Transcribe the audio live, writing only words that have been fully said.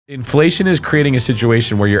Inflation is creating a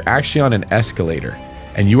situation where you're actually on an escalator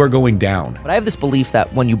and you are going down. But I have this belief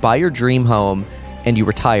that when you buy your dream home and you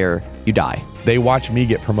retire, you die. They watch me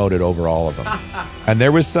get promoted over all of them. And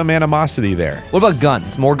there was some animosity there. What about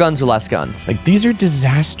guns? More guns or less guns? Like, these are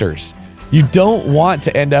disasters. You don't want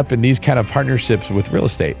to end up in these kind of partnerships with real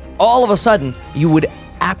estate. All of a sudden, you would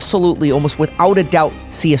absolutely, almost without a doubt,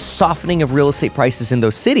 see a softening of real estate prices in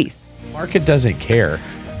those cities. The market doesn't care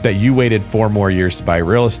that you waited 4 more years to buy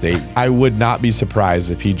real estate. I would not be surprised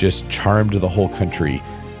if he just charmed the whole country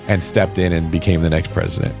and stepped in and became the next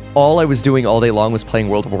president. All I was doing all day long was playing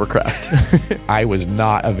World of Warcraft. I was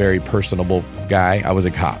not a very personable guy. I was a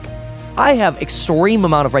cop. I have extreme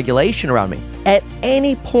amount of regulation around me. At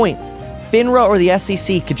any point, FINRA or the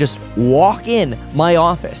SEC could just walk in my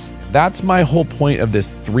office. That's my whole point of this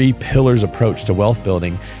 3 pillars approach to wealth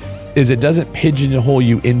building, is it doesn't pigeonhole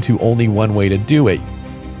you into only one way to do it.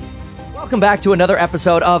 Welcome back to another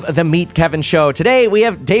episode of the Meet Kevin Show. Today we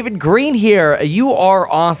have David Greene here. You are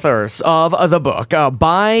authors of the book,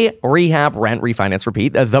 Buy, Rehab, Rent, Refinance,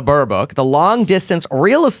 Repeat, the BRRRR book, The Long Distance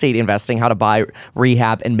Real Estate Investing, How to Buy,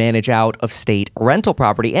 Rehab, and Manage Out of State Rental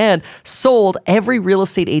Property, and sold Every Real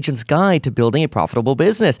Estate Agent's Guide to Building a Profitable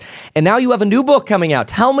Business. And now you have a new book coming out.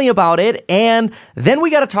 Tell me about it. And then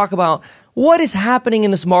we got to talk about what is happening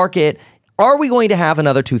in this market. Are we going to have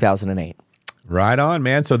another 2008? Right on,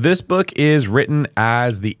 man. So this book is written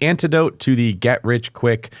as the antidote to the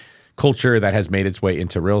get-rich-quick culture that has made its way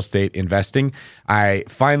into real estate investing. I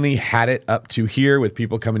finally had it up to here with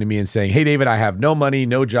people coming to me and saying, hey, David, I have no money,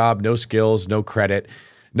 no job, no skills, no credit,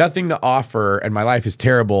 nothing to offer, and my life is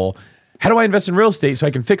terrible. How do I invest in real estate so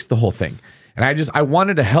I can fix the whole thing? And I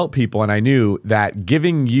wanted to help people, and I knew that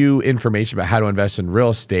giving you information about how to invest in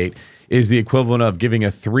real estate is the equivalent of giving a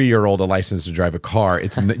 3-year-old a license to drive a car.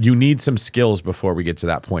 You need some skills before we get to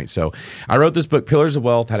that point. So I wrote this book, Pillars of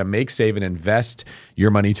Wealth, How to Make, Save, and Invest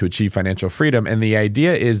Your Money to Achieve Financial Freedom. And the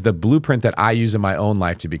idea is the blueprint that I use in my own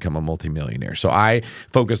life to become a multimillionaire. So I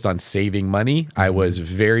focused on saving money. I was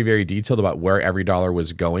very, very detailed about where every dollar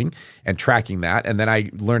was going and tracking that. And then I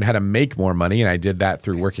learned how to make more money. And I did that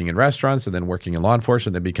through working in restaurants and then working in law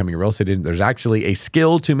enforcement, then becoming a real estate agent. There's actually a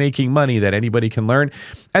skill to making money that anybody can learn.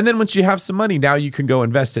 And then once you have some money, now you can go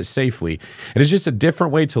invest it safely. And it's just a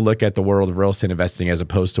different way to look at the world of real estate investing as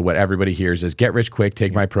opposed to what everybody hears is get rich quick,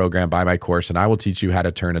 take my program, buy my course, and I will teach you how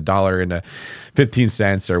to turn $1 into 15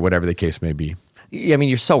 cents or whatever the case may be. I mean,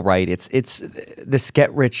 you're so right. It's this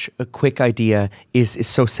get rich quick idea is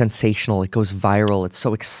so sensational. It goes viral. It's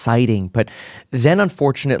so exciting. But then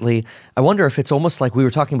unfortunately, I wonder if it's almost like we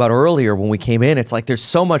were talking about earlier when we came in. It's like there's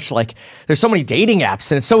so many dating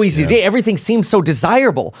apps and it's so easy to date. Everything seems so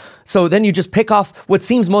desirable. So then you just pick off what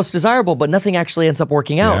seems most desirable, but nothing actually ends up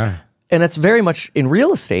working out. Yeah. And that's very much in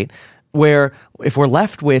real estate, where if we're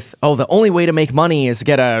left with, the only way to make money is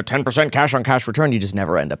get a 10% cash on cash return, you just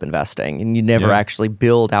never end up investing and you never actually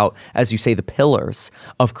build out, as you say, the pillars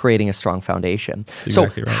of creating a strong foundation.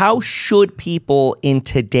 Exactly right. How should people in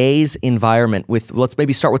today's environment let's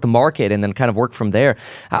maybe start with the market and then kind of work from there.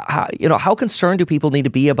 How concerned do people need to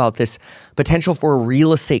be about this potential for a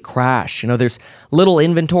real estate crash? There's little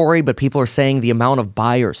inventory, but people are saying the amount of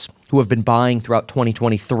buyers who have been buying throughout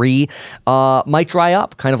 2023 might dry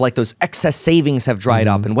up, kind of like those excess savings have dried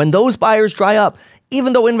up. And when those buyers dry up,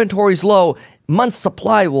 even though inventory is low, month's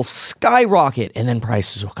supply will skyrocket and then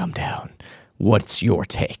prices will come down. What's your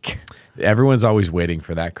take? Everyone's always waiting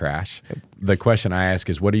for that crash. The question I ask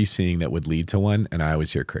is, what are you seeing that would lead to one? And I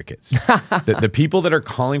always hear crickets. The people that are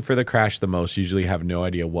calling for the crash the most usually have no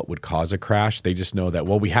idea what would cause a crash. They just know that,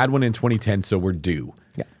 well, we had one in 2010, so we're due.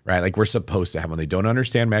 Yeah. Right? Like we're supposed to have one. They don't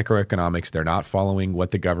understand macroeconomics. They're not following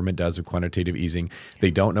what the government does with quantitative easing.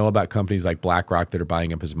 They don't know about companies like BlackRock that are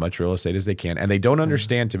buying up as much real estate as they can. And they don't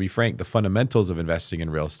understand, to be frank, the fundamentals of investing in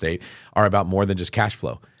real estate are about more than just cash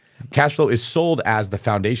flow. Cash flow is sold as the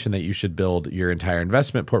foundation that you should build your entire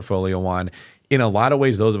investment portfolio on. In a lot of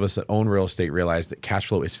ways, those of us that own real estate realize that cash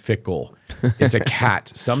flow is fickle. It's a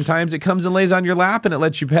cat. Sometimes it comes and lays on your lap and it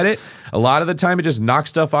lets you pet it. A lot of the time, it just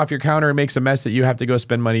knocks stuff off your counter and makes a mess that you have to go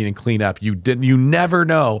spend money and clean up. You never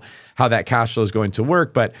know how that cash flow is going to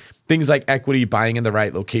work. But things like equity, buying in the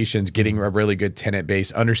right locations, getting a really good tenant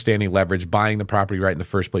base, understanding leverage, buying the property right in the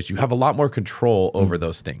first place, you have a lot more control over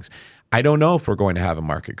those things. I don't know if we're going to have a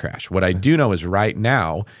market crash. What I do know is right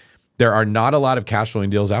now, there are not a lot of cash flowing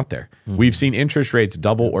deals out there. We've seen interest rates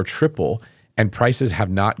double or triple and prices have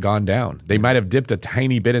not gone down. They might have dipped a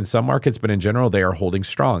tiny bit in some markets, but in general, they are holding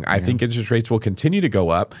strong. I think interest rates will continue to go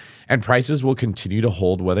up and prices will continue to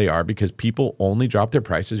hold where they are because people only drop their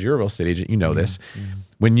prices. You're a real estate agent, you know this.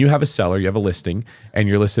 when you have a seller, you have a listing, and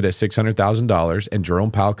you're listed at $600,000, and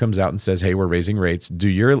Jerome Powell comes out and says, hey, we're raising rates, do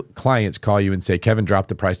your clients call you and say, Kevin, drop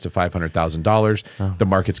the price to $500,000, the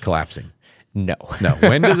market's collapsing? No. No.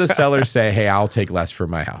 When does a seller say, hey, I'll take less for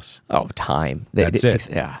my house? Oh, time. That's it.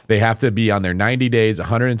 Yeah. They have to be on their 90 days,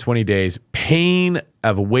 120 days, pain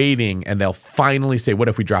of waiting, and they'll finally say, what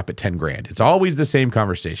if we drop it 10 grand? It's always the same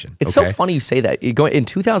conversation. It's so funny you say that. In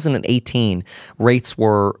 2018, rates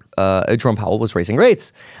were, Jerome Powell was raising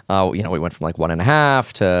rates. We went from like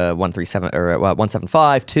 1.5 to 1.37 or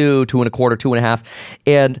 1.75, 2, 2.25, 2.5.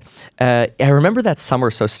 And I remember that summer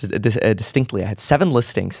so distinctly. I had 7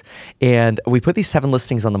 listings, and we put these 7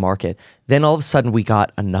 listings on the market. Then all of a sudden we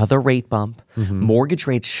got another rate bump. Mortgage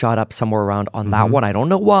rates shot up somewhere around on that one. I don't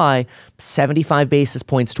know why, 75 basis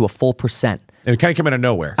points to a full %. It kind of came out of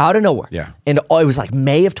nowhere. Out of nowhere. Yeah. And it was like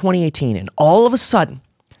May of 2018. And all of a sudden,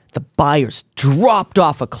 the buyers dropped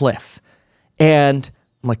off a cliff. And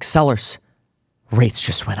I'm like, sellers, rates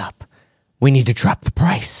just went up. We need to drop the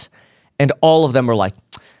price. And all of them were like,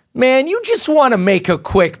 man, you just want to make a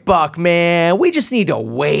quick buck, man. We just need to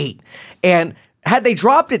wait. And had they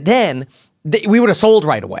dropped it then, we would have sold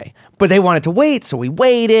right away, but they wanted to wait, so we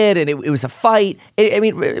waited, and it was a fight.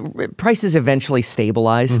 Prices eventually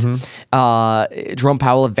stabilized. Jerome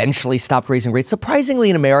Powell eventually stopped raising rates. Surprisingly,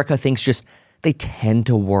 in America, things they tend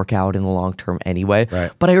to work out in the long term anyway. Right.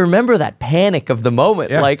 But I remember that panic of the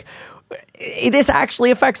moment, like, this actually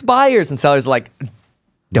affects buyers, and sellers like,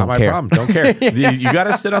 Not my problem. Don't care. You got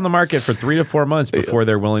to sit on the market for 3 to 4 months before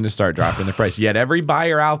they're willing to start dropping the price. Yet every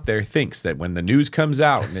buyer out there thinks that when the news comes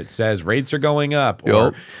out and it says rates are going up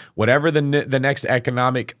or whatever the next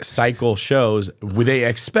economic cycle shows, they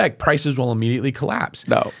expect prices will immediately collapse.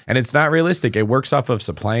 No. And it's not realistic. It works off of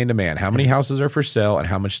supply and demand. How many houses are for sale and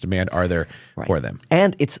how much demand are there for them?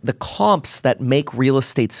 And it's the comps that make real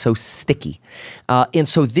estate so sticky. And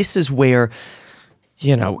so this is where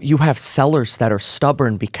you have sellers that are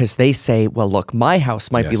stubborn because they say, well, look, my house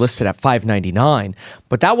might be listed at $599,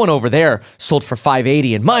 but that one over there sold for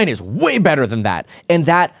 $580 and mine is way better than that. And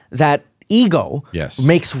that ego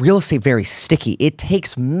makes real estate very sticky. It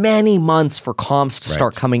takes many months for comps to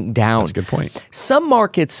start coming down. That's a good point. Some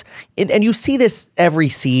markets, and you see this every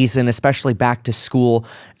season, especially back to school.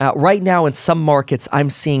 Right now in some markets, I'm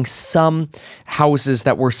seeing some houses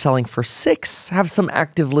that we're selling for $6 have some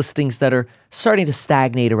active listings that are starting to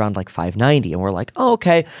stagnate around like $590. And we're like, oh,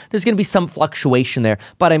 okay, there's going to be some fluctuation there.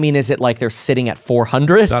 But I mean, is it like they're sitting at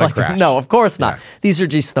 $400? Not a crash. No, of course not. Yeah. These are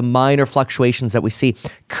just the minor fluctuations that we see.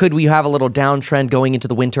 Could we have a little downtrend going into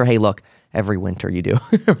the winter? Hey, look, every winter you do,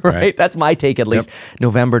 right? That's my take at least.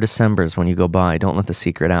 November, December is when you go buy. Don't let the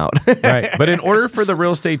secret out. Right. But in order for the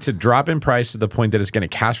real estate to drop in price to the point that it's going to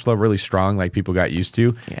cash flow really strong like people got used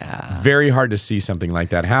to, very hard to see something like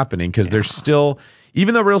that happening because there's still...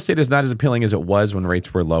 Even though real estate is not as appealing as it was when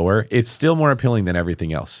rates were lower, it's still more appealing than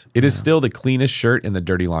everything else. It is still the cleanest shirt in the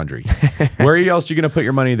dirty laundry. Where else are you going to put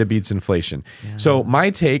your money that beats inflation? So my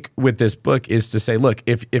take with this book is to say, look,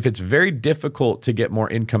 if it's very difficult to get more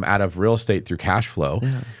income out of real estate through cash flow,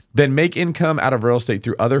 then make income out of real estate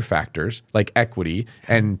through other factors like equity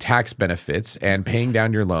and tax benefits and paying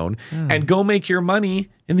down your loan and go make your money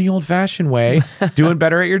in the old-fashioned way, doing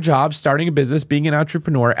better at your job, starting a business, being an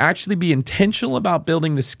entrepreneur, actually be intentional about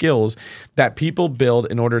building the skills that people build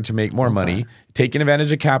in order to make more money, taking advantage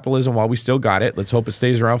of capitalism while we still got it. Let's hope it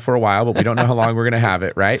stays around for a while, but we don't know how long we're going to have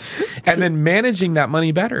it, right? And then managing that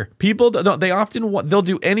money better. People, they'll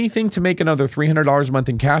do anything to make another $300 a month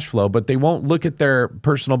in cash flow, but they won't look at their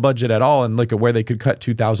personal budget at all and look at where they could cut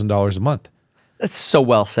 $2,000 a month. That's so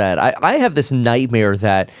well said. I have this nightmare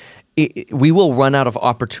that we will run out of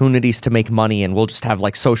opportunities to make money and we'll just have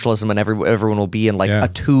like socialism and everyone will be in like a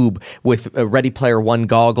tube with Ready Player One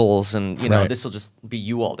goggles and this will just be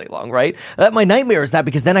you all day long, right? My nightmare is that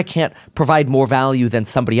because then I can't provide more value than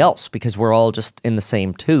somebody else because we're all just in the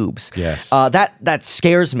same tubes. Yes. That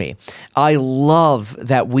scares me. I love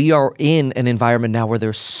that we are in an environment now where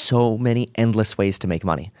there's so many endless ways to make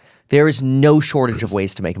money. There is no shortage of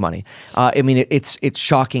ways to make money. I mean, it's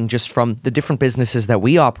shocking just from the different businesses that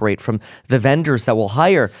we operate, from the vendors that we'll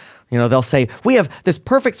hire. They'll say, we have this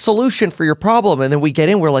perfect solution for your problem. And then we get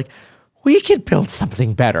in, we're like, we could build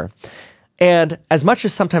something better. And as much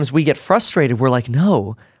as sometimes we get frustrated, we're like,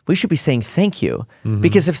 no, we should be saying thank you.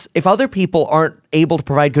 Because if other people aren't able to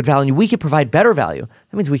provide good value, we can provide better value.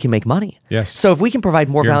 That means we can make money. Yes. So if we can provide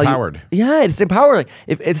more value. Empowered. Yeah, it's empowering.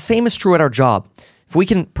 The same is true at our job. If we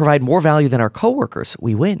can provide more value than our coworkers,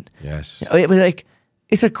 we win. Yes.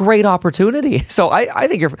 it's a great opportunity. So I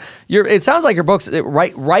think it sounds like your book's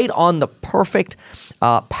right on the perfect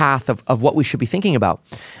path of what we should be thinking about.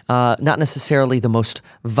 Not necessarily the most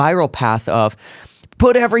viral path of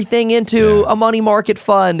put everything into a money market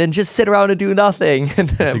fund and just sit around and do nothing.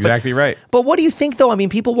 That's exactly right. But what do you think, though? I mean,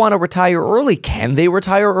 people want to retire early. Can they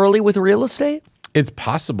retire early with real estate? It's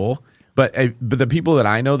possible. But the people that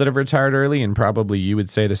I know that have retired early, and probably you would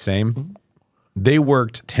say the same, they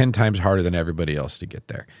worked 10 times harder than everybody else to get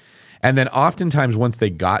there. And then oftentimes once they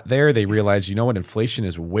got there, they realized, you know what, inflation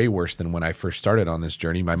is way worse than when I first started on this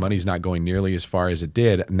journey. My money's not going nearly as far as it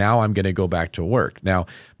did. Now I'm going to go back to work. Now,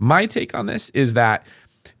 my take on this is that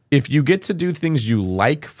if you get to do things you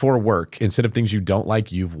like for work instead of things you don't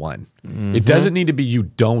like, you've won. It doesn't need to be you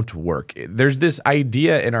don't work. There's this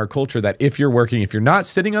idea in our culture that if you're working, if you're not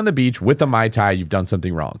sitting on the beach with a Mai Tai, you've done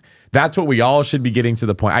something wrong. That's what we all should be getting to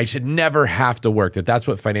the point. I should never have to work, that's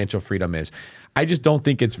what financial freedom is. I just don't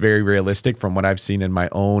think it's very realistic from what I've seen in my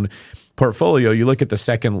own portfolio. You look at the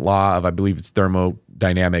second law of, I believe it's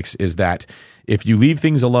thermodynamics, is that if you leave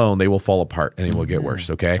things alone, they will fall apart and they will get worse,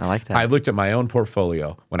 okay? I like that. I looked at my own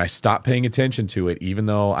portfolio. When I stopped paying attention to it, even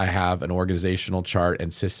though I have an organizational chart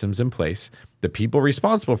and systems in place, the people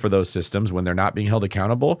responsible for those systems, when they're not being held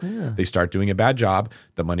accountable, they start doing a bad job,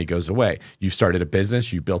 the money goes away. You started a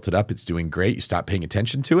business, you built it up, it's doing great, you stop paying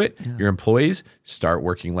attention to it, your employees start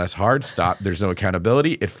working less hard, there's no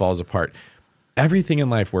accountability, it falls apart. Everything in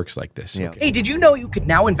life works like this. Yeah. Okay. Hey, did you know you could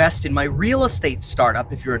now invest in my real estate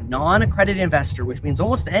startup if you're a non-accredited investor, which means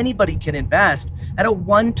almost anybody can invest at a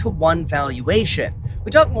 1-to-1 valuation.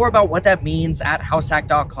 We talk more about what that means at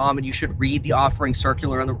househack.com, and you should read the offering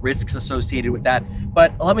circular and the risks associated with that.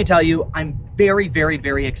 But let me tell you, I'm very, very,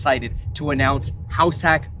 very excited to announce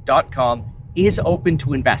househack.com is open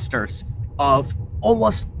to investors of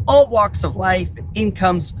almost all walks of life and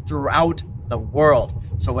incomes throughout the world.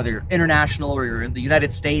 So whether you're international or you're in the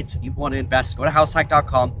United States and you want to invest, go to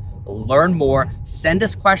househack.com, learn more, send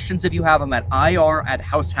us questions if you have them at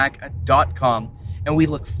ir@househack.com, and we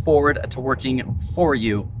look forward to working for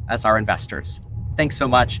you as our investors. Thanks so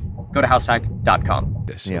much. Go to househack.com.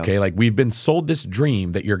 Okay, like we've been sold this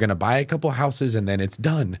dream that you're going to buy a couple houses and then it's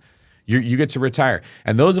done. You get to retire.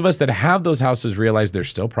 And those of us that have those houses realize there's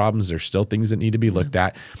still problems, there's still things that need to be looked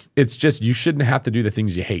at. It's just you shouldn't have to do the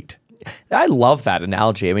things you hate. I love that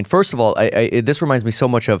analogy. I mean, first of all, this reminds me so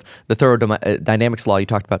much of the thermodynamics law you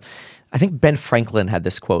talked about. I think Ben Franklin had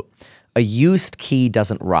this quote: "A used key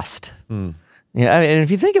doesn't rust." You know, and if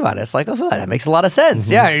you think about it, it's like, oh, that makes a lot of sense.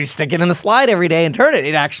 Yeah, you stick it in the slide every day and turn it;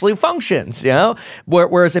 it actually functions. You know,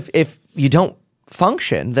 whereas if you don't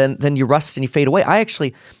function, then you rust and you fade away. I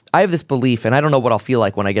have this belief, and I don't know what I'll feel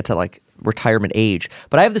like when I get to like retirement age,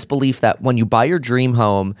 but I have this belief that when you buy your dream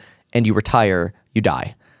home and you retire, you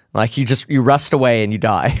die. Like you rust away and you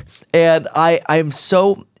die. And I'm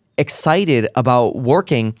so excited about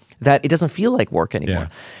working that it doesn't feel like work anymore. Yeah.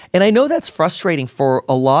 And I know that's frustrating for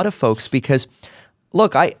a lot of folks because,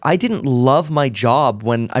 look, I didn't love my job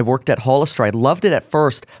when I worked at Hollister. I loved it at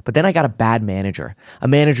first, but then I got a bad manager, a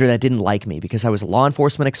manager that didn't like me because I was a law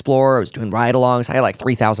enforcement explorer. I was doing ride-alongs. I had like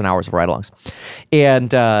 3,000 hours of ride-alongs. And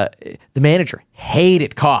the manager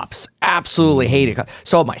hated cops, absolutely hated cops.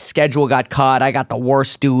 So my schedule got cut. I got the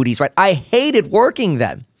worst duties, right? I hated working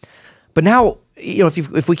then. But now, you know,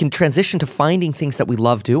 if we can transition to finding things that we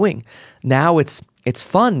love doing, now it's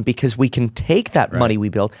fun because we can take that money we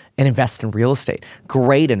build and invest in real estate.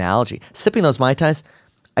 Great analogy. Sipping those Mai Tais,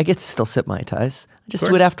 I get to still sip Mai Tais. I just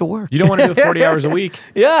do it after work. You don't want to do 40 hours a week.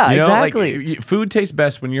 Yeah, you know, exactly. Like, food tastes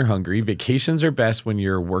best when you're hungry. Vacations are best when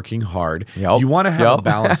you're working hard. Yep. You want to have a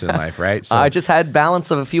balance in life, right? So I just had balance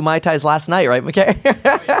of a few Mai Tais last night, right,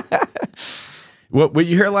 McKay? What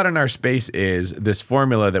you hear a lot in our space is this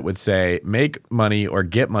formula that would say make money or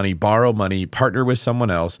get money, borrow money, partner with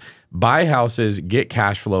someone else, buy houses, get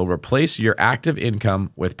cash flow, replace your active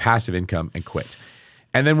income with passive income, and quit.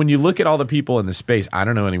 And then when you look at all the people in the space, I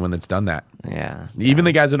don't know anyone that's done that. Yeah. Even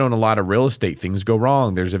the guys that own a lot of real estate, things go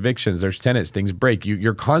wrong. There's evictions, there's tenants, things break.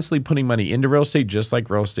 You're constantly putting money into real estate just like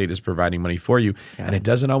real estate is providing money for you. Yeah. And it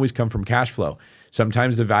doesn't always come from cash flow.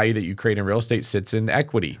 Sometimes the value that you create in real estate sits in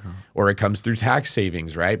equity or it comes through tax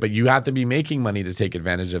savings, right? But you have to be making money to take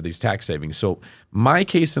advantage of these tax savings. So my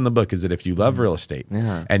case in the book is that if you love real estate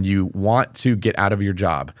and you want to get out of your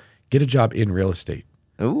job, get a job in real estate.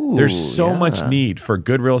 Ooh, There's so much need for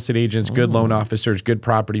good real estate agents, good loan officers, good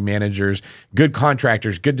property managers, good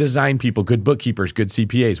contractors, good design people, good bookkeepers, good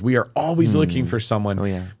CPAs. We are always looking for someone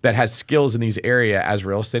that has skills in these areas as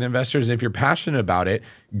real estate investors. And if you're passionate about it,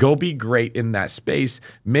 go be great in that space,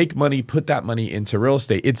 make money, put that money into real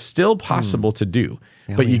estate. It's still possible to do,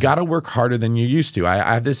 but you got to work harder than you used to. I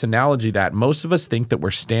have this analogy that most of us think that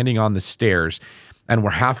we're standing on the stairs and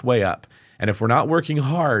we're halfway up. And if we're not working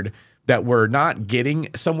hard, that we're not getting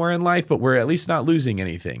somewhere in life, but we're at least not losing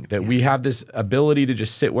anything, that we have this ability to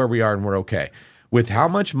just sit where we are and we're okay. With how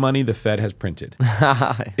much money the Fed has printed,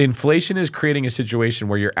 inflation is creating a situation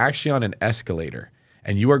where you're actually on an escalator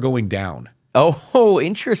and you are going down. Oh,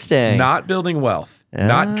 interesting. Not building wealth,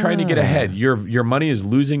 not trying to get ahead. Your money is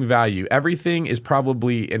losing value. Everything is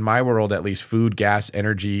probably, in my world at least, food, gas,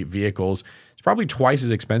 energy, vehicles, it's probably twice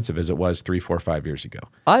as expensive as it was 3, 4, 5 years ago.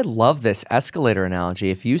 I love this escalator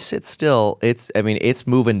analogy. If you sit still, it's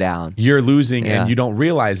moving down. You're losing and you don't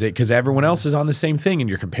realize it because everyone else is on the same thing and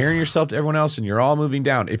you're comparing yourself to everyone else and you're all moving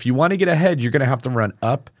down. If you want to get ahead, you're going to have to run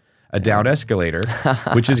up a down escalator,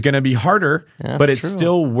 which is going to be harder, but it's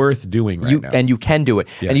still worth doing right now. And you can do it.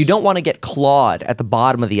 Yes. And you don't want to get clawed at the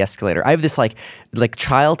bottom of the escalator. I have this like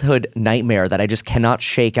childhood nightmare that I just cannot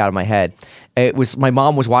shake out of my head. It was my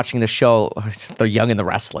mom was watching the show, The Young and the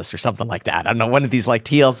Restless or something like that. I don't know, one of these like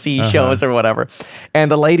TLC shows or whatever. And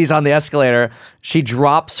the lady's on the escalator. She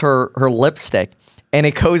drops her lipstick and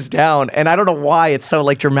it goes down. And I don't know why it's so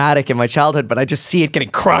like dramatic in my childhood, but I just see it getting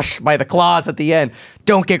crushed by the claws at the end.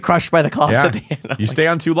 Don't get crushed by the claws at the end. You stay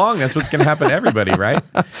on too long, that's what's going to happen to everybody, right?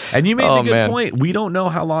 And you made the good point. We don't know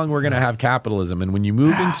how long we're going to have capitalism. And when you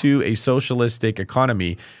move into a socialistic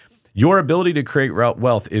economy, your ability to create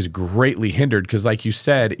wealth is greatly hindered because, like you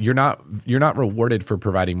said, you're not rewarded for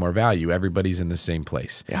providing more value. Everybody's in the same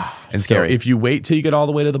place. Yeah, and scary. So if you wait till you get all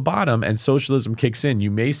the way to the bottom and socialism kicks in, you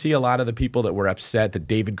may see a lot of the people that were upset that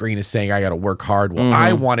David Greene is saying, I got to work hard. Well,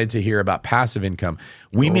 I wanted to hear about passive income.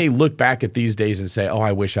 We may look back at these days and say, oh,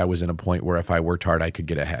 I wish I was in a point where if I worked hard, I could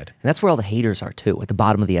get ahead. And that's where all the haters are too, at the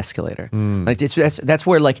bottom of the escalator. Like that's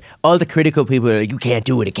where like all the critical people are like, you can't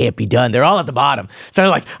do it, it can't be done. They're all at the bottom. So they're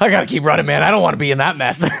like, I gotta keep running, man. I don't want to be in that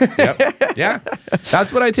mess. Yep. Yeah.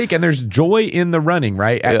 That's what I take. And there's joy in the running,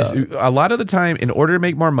 right? A lot of the time, in order to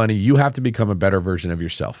make more money, you have to become a better version of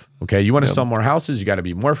yourself. Okay. You want to sell more houses, you got to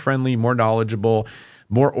be more friendly, more knowledgeable,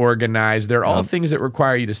 more organized. They're all things that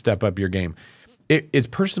require you to step up your game. It's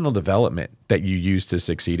personal development that you use to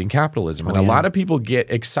succeed in capitalism. And a lot of people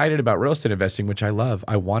get excited about real estate investing, which I love.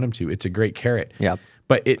 I want them to. It's a great carrot. Yep.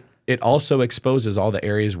 But it also exposes all the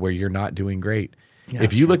areas where you're not doing great. Yeah,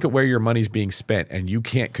 if you look at where your money's being spent and you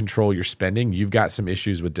can't control your spending, you've got some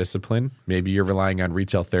issues with discipline. Maybe you're relying on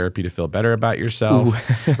retail therapy to feel better about yourself,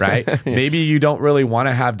 right? Maybe you don't really want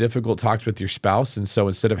to have difficult talks with your spouse. And so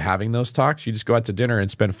instead of having those talks, you just go out to dinner and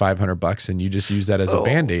spend $500 and you just use that as a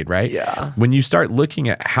Band-Aid, right? Yeah. When you start looking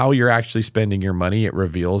at how you're actually spending your money, it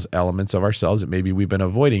reveals elements of ourselves that maybe we've been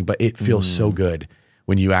avoiding, but it feels so good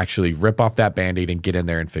when you actually rip off that Band-Aid and get in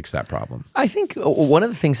there and fix that problem. I think one of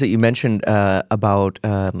the things that you mentioned about,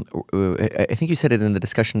 I think you said it in the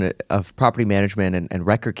discussion of property management and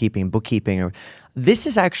record keeping, bookkeeping. This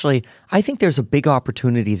is actually, I think there's a big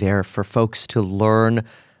opportunity there for folks to learn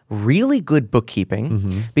really good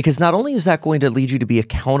bookkeeping because not only is that going to lead you to be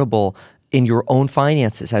accountable in your own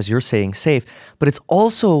finances, as you're saying, safe, but it's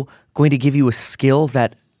also going to give you a skill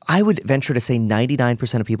that I would venture to say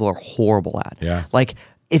 99% of people are horrible at. Yeah. Like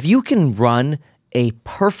if you can run a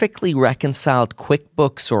perfectly reconciled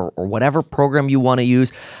QuickBooks or whatever program you want to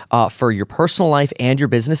use for your personal life and your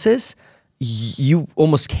businesses, you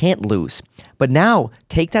almost can't lose. But now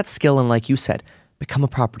take that skill and like you said, become a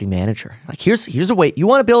property manager. Like here's a way. You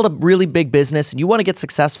want to build a really big business and you want to get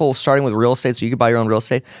successful starting with real estate so you can buy your own real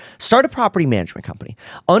estate. Start a property management company.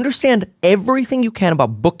 Understand everything you can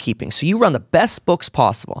about bookkeeping so you run the best books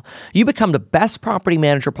possible. You become the best property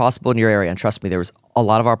manager possible in your area. And trust me, there's a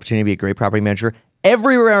lot of opportunity to be a great property manager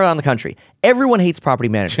everywhere around the country. Everyone hates property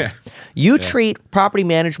managers. You treat property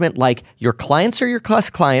management like your clients are your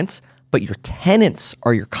clients, but your tenants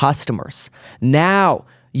are your customers. Now,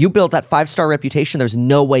 you build that 5-star reputation, there's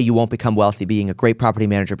no way you won't become wealthy being a great property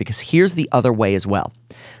manager because here's the other way as well.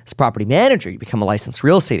 As a property manager, you become a licensed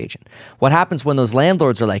real estate agent. What happens when those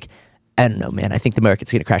landlords are like, I don't know, man, I think the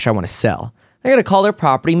market's going to crash, I want to sell. They're going to call their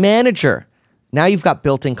property manager. Now you've got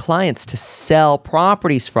built-in clients to sell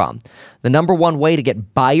properties from. The number one way to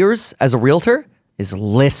get buyers as a realtor is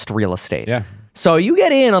list real estate. Yeah. So you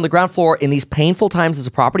get in on the ground floor in these painful times as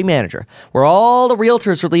a property manager, where all the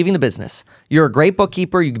realtors are leaving the business. You're a great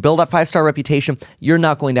bookkeeper. You can build that 5-star reputation. You're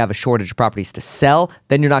not going to have a shortage of properties to sell.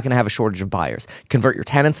 Then you're not going to have a shortage of buyers. Convert your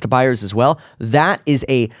tenants to buyers as well. That is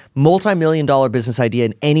a multi-million-dollar business idea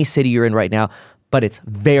in any city you're in right now, but it's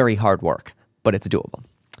very hard work, but it's doable.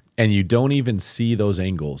 And you don't even see those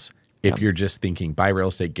angles if you're just thinking buy real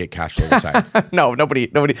estate, get cash flow over time. No, nobody.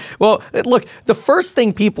 Well, look, the first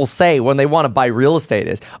thing people say when they want to buy real estate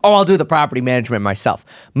is, oh, I'll do the property management myself.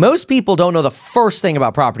 Most people don't know the first thing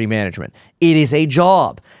about property management. It is a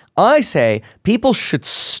job. I say people should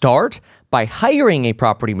start by hiring a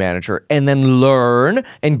property manager and then learn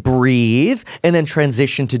and breathe and then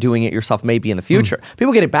transition to doing it yourself maybe in the future.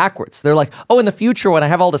 People get it backwards. They're like, oh, in the future when I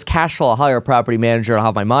have all this cash flow, I'll hire a property manager and I'll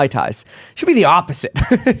have my Mai Tais. It should be the opposite.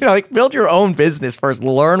 Like build your own business first,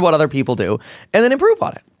 learn what other people do, and then improve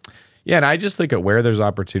on it. Yeah, and I just look at where there's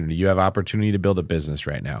opportunity. You have opportunity to build a business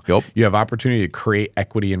right now. Yep. You have opportunity to create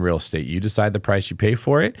equity in real estate. You decide the price you pay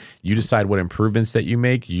for it. You decide what improvements that you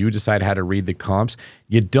make. You decide how to read the comps.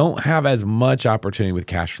 You don't have as much opportunity with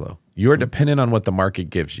cash flow. You're dependent on what the market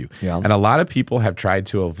gives you. Yeah. And a lot of people have tried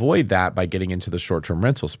to avoid that by getting into the short-term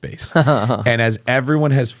rental space. And as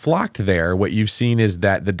everyone has flocked there, what you've seen is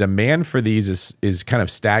that the demand for these is kind of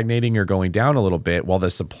stagnating or going down a little bit while the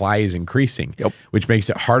supply is increasing, which makes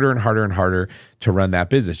it harder and harder and harder to run that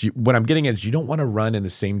business. What I'm getting at is you don't want to run in the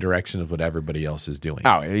same direction as what everybody else is doing.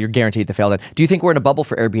 Oh, you're guaranteed to fail then. Do you think we're in a bubble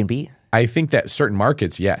for Airbnb? I think that certain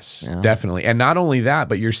markets, yes, definitely. And not only that,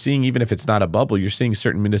 but you're seeing, even if it's not a bubble, you're seeing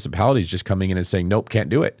certain municipalities just coming in and saying, nope, can't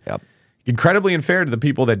do it. Yep. Incredibly unfair to the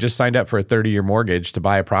people that just signed up for a 30-year mortgage to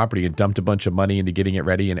buy a property and dumped a bunch of money into getting it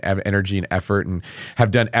ready and energy and effort and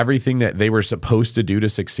have done everything that they were supposed to do to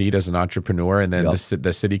succeed as an entrepreneur. And then the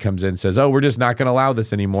city comes in and says, oh, we're just not going to allow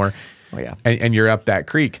this anymore. Oh, yeah. And you're up that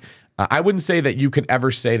creek. I wouldn't say that you can ever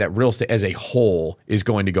say that real estate as a whole is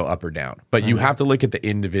going to go up or down, but you have to look at the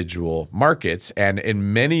individual markets. And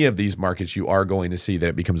in many of these markets, you are going to see that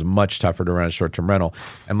it becomes much tougher to run a short-term rental.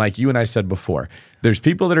 And like you and I said before, there's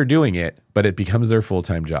people that are doing it, but it becomes their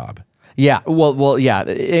full-time job. Yeah, well, yeah.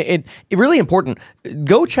 It really important.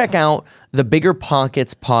 Go check out the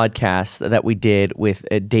BiggerPockets podcast that we did with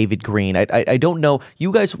David Greene. I don't know.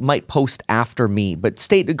 You guys might post after me, but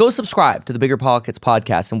go subscribe to the BiggerPockets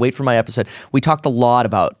podcast and wait for my episode. We talked a lot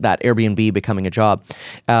about that Airbnb becoming a job.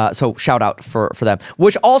 So shout out for them.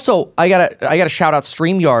 Which also I gotta shout out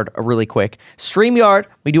StreamYard really quick. StreamYard,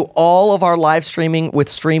 we do all of our live streaming with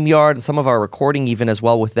StreamYard and some of our recording even as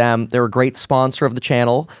well with them. They're a great sponsor of the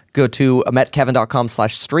channel. Go to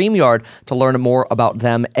metkevin.com/StreamYard to learn more about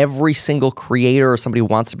them. Every single creator or somebody who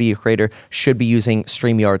wants to be a creator should be using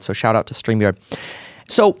StreamYard. So shout out to StreamYard.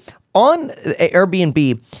 So on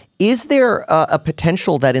Airbnb, is there a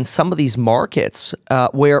potential that in some of these markets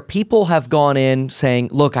where people have gone in saying,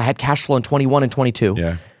 look, I had cash flow in 21 and 22,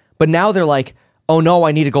 but now they're like, oh no,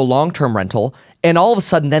 I need to go long-term rental. And all of a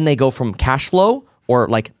sudden then they go from cash flow or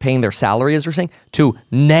like paying their salary, as we're saying, to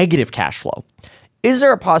negative cash flow. Is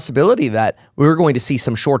there a possibility that we're going to see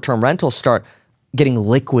some short-term rentals start getting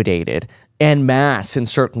liquidated en masse in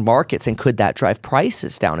certain markets, and could that drive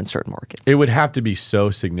prices down in certain markets? It would have to be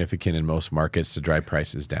so significant in most markets to drive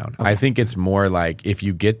prices down. Okay. I think it's more like if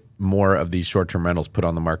you get more of these short-term rentals put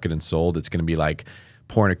on the market and sold, it's going to be like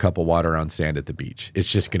pouring a cup of water on sand at the beach.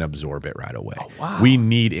 It's just going to absorb it right away. Oh, wow. We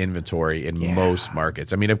need inventory in most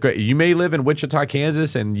markets. I mean, if you may live in Wichita,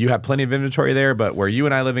 Kansas, and you have plenty of inventory there, but where you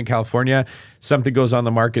and I live in California, something goes on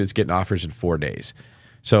the market, it's getting offers in 4 days.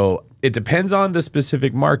 So it depends on the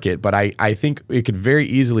specific market, but I think it could very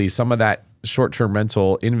easily, some of that short-term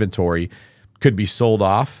rental inventory could be sold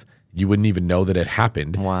off. You wouldn't even know that it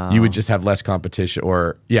happened. Wow. You would just have less competition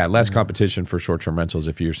less competition for short-term rentals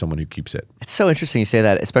if you're someone who keeps it. It's so interesting you say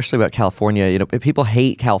that, especially about California. You know, people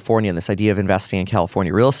hate California and this idea of investing in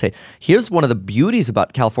California real estate. Here's one of the beauties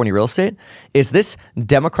about California real estate is this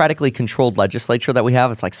democratically controlled legislature that we have.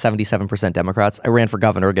 It's like 77% Democrats. I ran for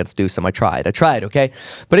governor against Newsom. I tried, okay?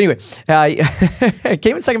 But anyway, I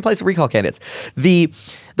came in second place of recall candidates. The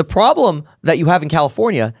problem that you have in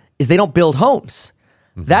California is they don't build homes.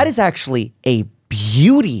 That is actually a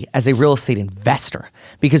beauty as a real estate investor,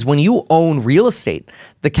 because when you own real estate,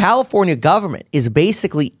 the California government is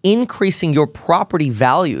basically increasing your property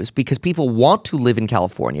values because people want to live in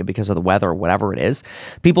California because of the weather or whatever it is.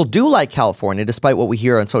 People do like California despite what we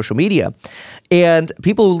hear on social media. And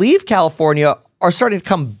people who leave California are starting to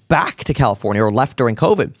come back to California or left during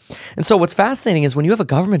COVID. And so what's fascinating is when you have a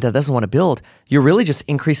government that doesn't want to build, you're really just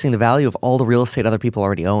increasing the value of all the real estate other people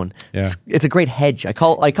already own. Yeah. It's a great hedge. I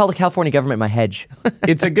call the California government my hedge.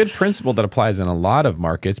 It's a good principle that applies in a lot of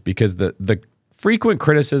markets because the frequent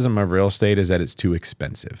criticism of real estate is that it's too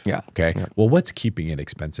expensive. Yeah. Okay. Yeah. Well, what's keeping it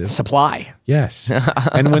expensive? Supply. Yes.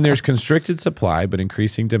 And when there's constricted supply but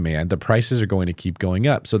increasing demand, the prices are going to keep going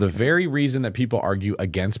up. So the very reason that people argue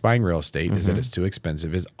against buying real estate is that it's too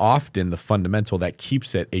expensive is often the fundamental that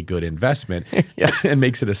keeps it a good investment and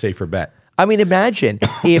makes it a safer bet. I mean, imagine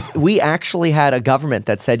if we actually had a government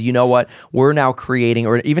that said, you know what, we're now creating,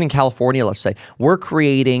 or even in California, let's say, we're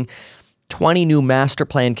creating 20 new master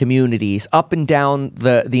plan communities up and down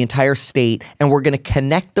the entire state, and we're going to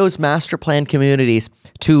connect those master plan communities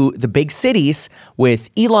to the big cities with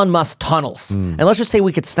Elon Musk tunnels. And let's just say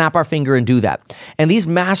we could snap our finger and do that. And these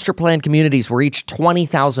master plan communities were each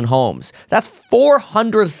 20,000 homes. That's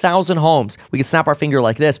 400,000 homes. We could snap our finger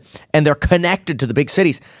like this, and they're connected to the big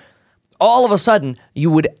cities. All of a sudden,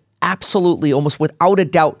 you would absolutely, almost without a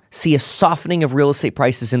doubt, see a softening of real estate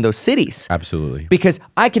prices in those cities. Absolutely. Because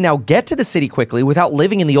I can now get to the city quickly without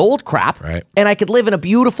living in the old crap. Right. And I could live in a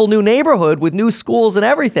beautiful new neighborhood with new schools and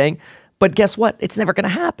everything. But guess what? It's never going to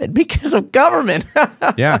happen because of government.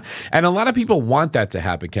 Yeah. And a lot of people want that to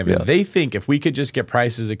happen, Kevin. Yeah. They think if we could just get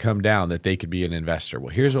prices to come down, that they could be an investor.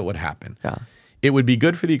 Well, here's what would happen. Yeah. It would be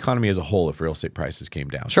good for the economy as a whole if real estate prices came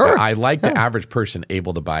down. Sure. I like the average person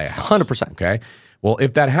able to buy a house. 100%. Okay. Well,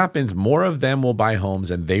 if that happens, more of them will buy homes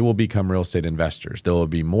and they will become real estate investors. There will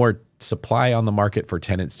be more supply on the market for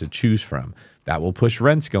tenants to choose from. That will push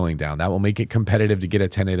rents going down. That will make it competitive to get a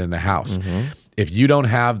tenant in a house. If you don't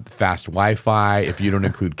have fast Wi-Fi, if you don't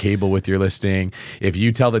include cable with your listing, if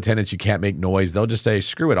you tell the tenants you can't make noise, they'll just say,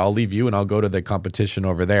 screw it, I'll leave you and I'll go to the competition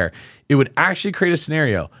over there. It would actually create a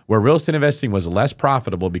scenario where real estate investing was less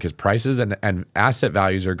profitable because prices and asset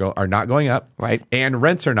values are not going up, right, and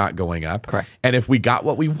rents are not going up. Correct. And if we got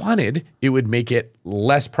what we wanted, it would make it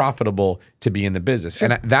less profitable to be in the business. Sure.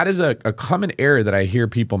 And that is a common error that I hear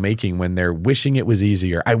people making when they're wishing it was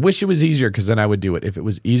easier. I wish it was easier because then I would do it. If it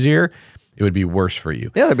was easier, it would be worse for you.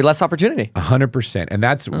 Yeah, there'd be less opportunity. 100%. And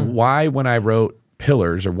that's why when I wrote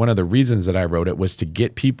Pillars, or one of the reasons that I wrote it, was to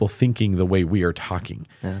get people thinking the way we are talking.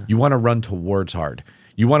 You want to run towards hard.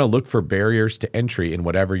 You want to look for barriers to entry in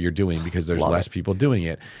whatever you're doing because there's less people doing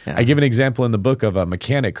it. Yeah. I give an example in the book of a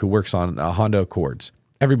mechanic who works on Honda Accords.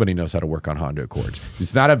 Everybody knows how to work on Honda Accords.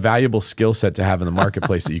 It's not a valuable skill set to have in the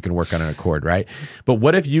marketplace that you can work on an Accord, right? But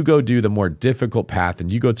what if you go do the more difficult path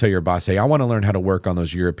and you go tell your boss, hey, I want to learn how to work on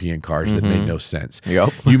those European cars that make no sense.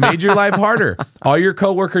 Yep. You made your life harder. All your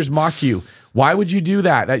coworkers mock you. Why would you do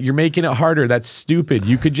that? That you're making it harder. That's stupid.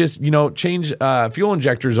 You could just, change fuel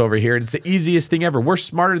injectors over here. It's the easiest thing ever. We're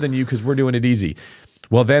smarter than you because we're doing it easy.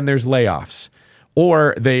 Well, then there's layoffs.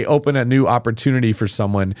 Or they open a new opportunity for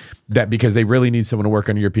someone that because they really need someone to work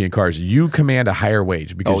on European cars, you command a higher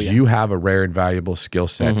wage because you have a rare and valuable skill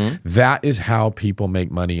set. That is how people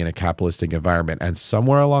make money in a capitalistic environment. And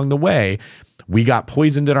somewhere along the way, we got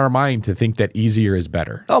poisoned in our mind to think that easier is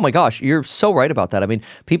better. Oh my gosh, you're so right about that. I mean,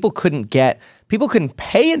 people couldn't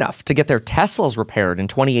pay enough to get their Teslas repaired in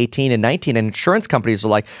 2018 and 19, and insurance companies were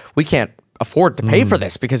like, we can't afford to pay for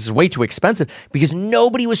this because it's way too expensive, because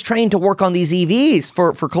nobody was trained to work on these EVs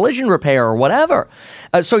for collision repair or whatever.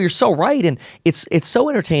 So you're so right. And it's so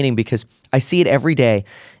entertaining because I see it every day.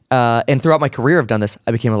 And throughout my career, I've done this.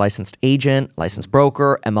 I became a licensed agent, licensed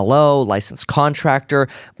broker, MLO, licensed contractor.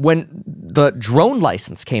 When the drone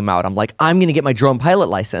license came out, I'm like, I'm going to get my drone pilot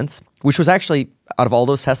license, which was actually, out of all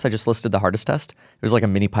those tests, I just listed the hardest test. It was like a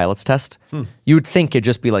mini pilot's test. You would think it'd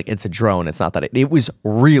just be like, it's a drone. It's not that. It was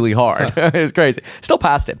really hard. It was crazy. Still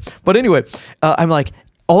passed it. But anyway, I'm like,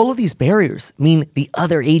 all of these barriers mean the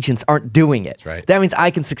other agents aren't doing it. Right. That means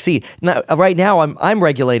I can succeed. Now, right now, I'm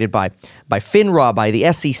regulated by FINRA, by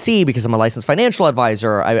the SEC, because I'm a licensed financial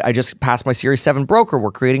advisor. I just passed my Series 7 broker.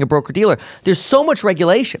 We're creating a broker-dealer. There's so much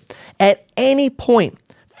regulation. At any point,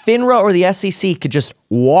 FINRA or the SEC could just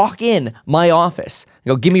walk in my office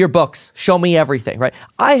and go, give me your books, show me everything, right?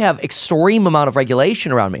 I have extreme amount of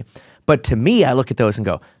regulation around me. But to me, I look at those and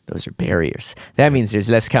go, those are barriers. That means there's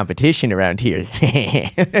less competition around here.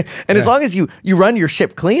 And as long as you run your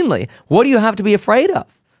ship cleanly, what do you have to be afraid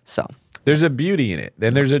of? So there's a beauty in it.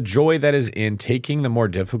 And there's a joy that is in taking the more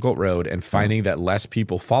difficult road and finding that less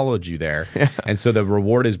people followed you there. And so the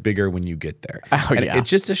reward is bigger when you get there. It's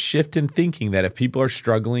just a shift in thinking that if people are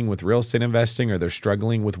struggling with real estate investing or they're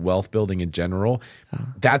struggling with wealth building in general,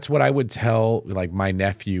 that's what I would tell like my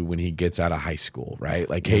nephew when he gets out of high school, right?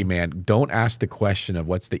 Like, hey man, don't ask the question of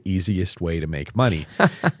what's the easiest way to make money,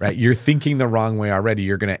 right? You're thinking the wrong way already.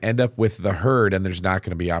 You're going to end up with the herd and there's not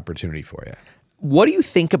going to be opportunity for you. What do you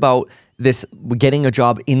think about this getting a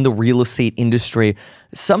job in the real estate industry?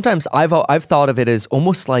 Sometimes I've thought of it as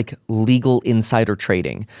almost like legal insider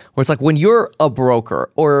trading, where it's like when you're a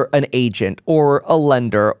broker or an agent or a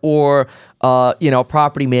lender or a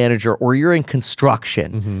property manager, or you're in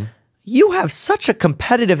construction, you have such a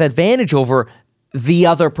competitive advantage over the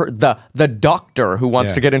other the doctor who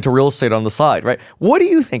wants to get into real estate on the side, right? What do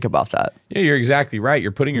you think about that? Yeah, you're exactly right.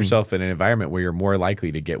 You're putting yourself in an environment where you're more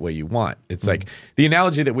likely to get what you want. It's like the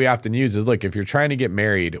analogy that we often use is, look, if you're trying to get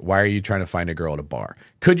married, why are you trying to find a girl at a bar?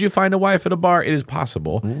 Could you find a wife at a bar? It is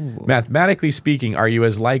possible. Mathematically speaking, are you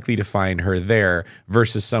as likely to find her there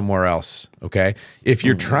versus somewhere else? Okay. If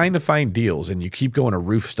you're trying to find deals and you keep going to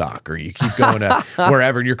Roofstock or you keep going to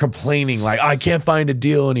wherever and you're complaining like, I can't find a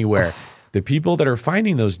deal anywhere. The people that are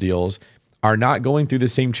finding those deals are not going through the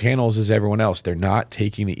same channels as everyone else. They're not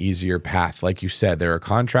taking the easier path. Like you said, they're a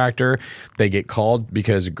contractor. They get called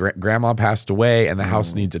because grandma passed away and the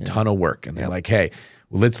house needs a ton of work. And they're like, hey,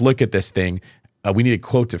 let's look at this thing. We need a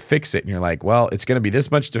quote to fix it. And you're like, well, it's going to be this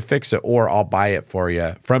much to fix it, or I'll buy it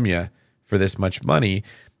from you for this much money.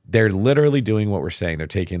 They're literally doing what we're saying. They're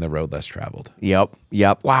taking the road less traveled. Yep.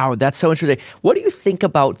 Wow, that's so interesting. What do you think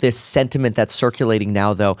about this sentiment that's circulating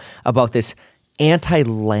now, though, about this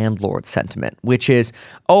anti-landlord sentiment, which is,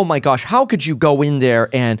 oh my gosh, how could you go in there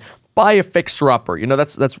and buy a fixer-upper?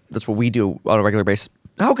 That's what we do on a regular basis.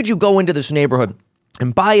 How could you go into this neighborhood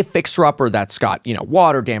and buy a fixer-upper that's got,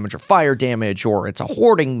 water damage or fire damage, or it's a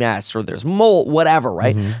hoarding mess, or there's mold, whatever,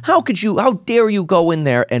 right? How dare you go in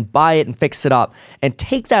there and buy it and fix it up and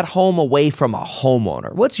take that home away from a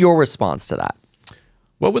homeowner? What's your response to that?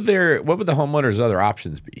 What would the homeowner's other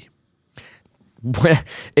options be?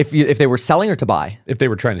 If they were selling or to buy? If they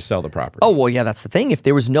were trying to sell the property. Oh, well, yeah, that's the thing. If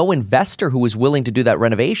there was no investor who was willing to do that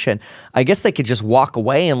renovation, I guess they could just walk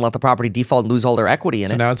away and let the property default and lose all their equity in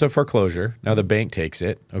it. So now it's a foreclosure. Now the bank takes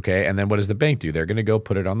it, okay? And then what does the bank do? They're going to go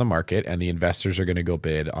put it on the market, and the investors are going to go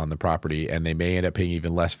bid on the property, and they may end up paying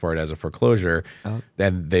even less for it as a foreclosure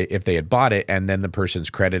than if they had bought it, and then the person's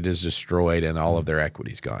credit is destroyed and all of their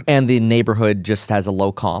equity's gone. And the neighborhood just has a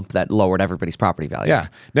low comp that lowered everybody's property values. Yeah.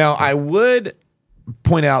 Now, I would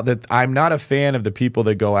point out that I'm not a fan of the people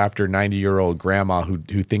that go after 90-year-old grandma who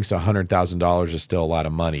thinks $100,000 is still a lot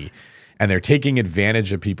of money. And they're taking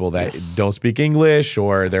advantage of people that don't speak English,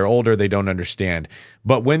 or they're older, they don't understand.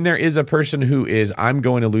 But when there is a person who is, I'm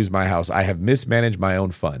going to lose my house, I have mismanaged my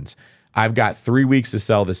own funds, I've got 3 weeks to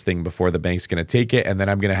sell this thing before the bank's going to take it, and then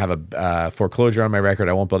I'm going to have a foreclosure on my record,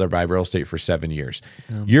 I won't be able to buy real estate for 7 years.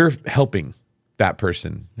 You're helping that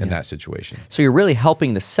person in that situation. So you're really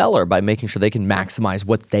helping the seller by making sure they can maximize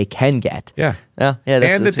what they can get. Yeah.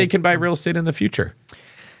 And that they can buy real estate in the future.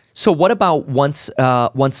 So what about once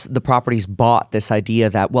the property's bought, this idea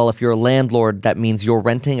that, well, if you're a landlord, that means you're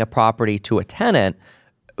renting a property to a tenant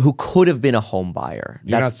who could have been a home buyer.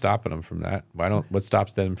 You're not stopping them from that. What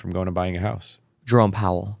stops them from going and buying a house? Jerome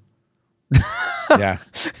Powell. Yeah.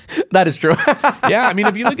 That is true. Yeah. I mean,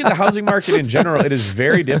 if you look at the housing market in general, it is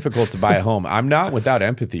very difficult to buy a home. I'm not without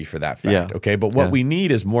empathy for that fact. Okay. But what we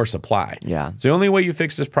need is more supply. Yeah. It's the only way you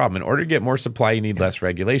fix this problem. In order to get more supply, you need less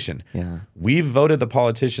regulation. Yeah. We've voted the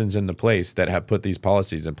politicians into place that have put these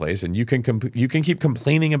policies in place. And you can keep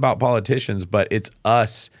complaining about politicians, but it's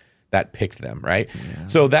us that picked them, right? Yeah.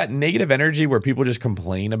 So that negative energy where people just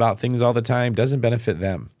complain about things all the time doesn't benefit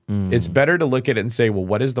them. It's better to look at it and say, well,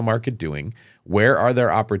 what is the market doing? Where are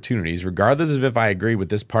there opportunities? Regardless of if I agree with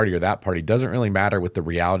this party or that party, doesn't really matter with the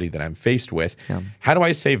reality that I'm faced with. Yeah. How do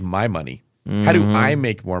I save my money? How do I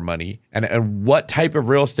make more money? And what type of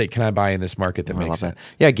real estate can I buy in this market that makes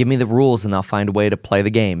sense? Yeah, give me the rules and I'll find a way to play the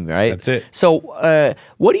game, right? That's it. So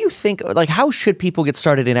what do you think, like how should people get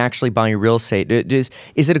started in actually buying real estate? Is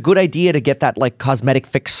it a good idea to get that like cosmetic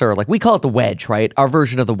fixer? Like we call it the wedge, right? Our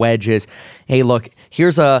version of the wedge is, hey, look,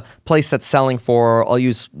 here's a place that's selling for, I'll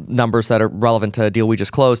use numbers that are relevant to a deal we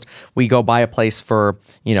just closed. We go buy a place for,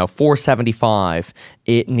 $475.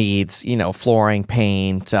 It needs, flooring,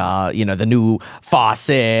 paint, the new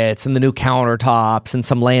faucets and the new countertops and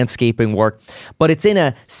some landscaping work, but it's in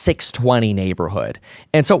a 620 neighborhood.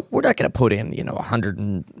 And so we're not going to put in, 100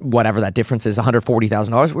 and whatever that difference is,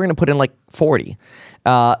 $140,000. We're going to put in like 40.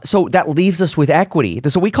 So that leaves us with equity.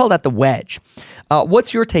 So we call that the wedge.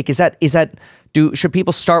 What's your take? Should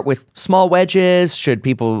people start with small wedges? Should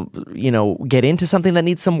people, get into something that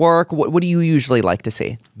needs some work? What do you usually like to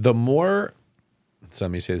see? So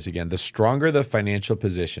let me say this again. The stronger the financial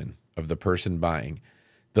position of the person buying,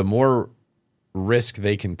 the more risk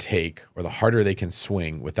they can take or the harder they can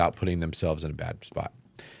swing without putting themselves in a bad spot.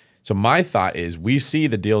 So my thought is we see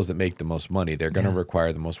the deals that make the most money. They're going to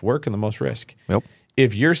require the most work and the most risk. Yep.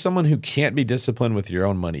 If you're someone who can't be disciplined with your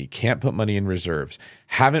own money, can't put money in reserves,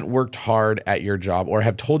 haven't worked hard at your job, or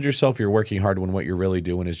have told yourself you're working hard when what you're really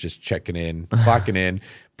doing is just checking in, clocking in,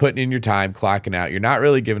 putting in your time, clocking out, you're not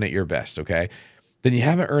really giving it your best, okay? Then you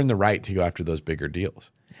haven't earned the right to go after those bigger deals.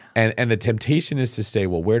 And the temptation is to say,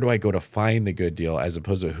 well, where do I go to find the good deal, as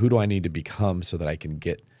opposed to who do I need to become so that I can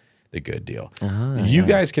get the good deal. You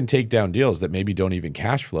guys can take down deals that maybe don't even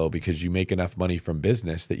cash flow because you make enough money from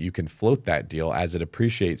business that you can float that deal as it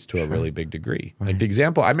appreciates to a really big degree. Like the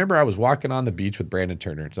example, I remember I was walking on the beach with Brandon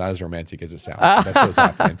Turner. It's not as romantic as it sounds. That's what was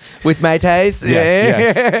happening. With my taste?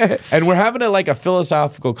 Yes. And we're having a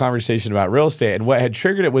philosophical conversation about real estate. And what had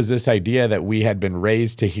triggered it was this idea that we had been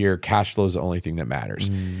raised to hear cash flow is the only thing that matters.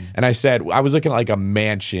 And I said, I was looking at like a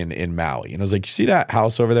mansion in Maui. And I was like, you see that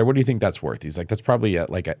house over there? What do you think that's worth? He's like, that's probably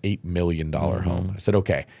like a $8 million home. I said,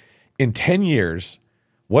 okay, in 10 years,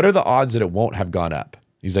 what are the odds that it won't have gone up?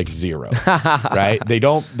 He's like 0, right? They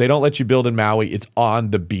don't let you build in Maui. It's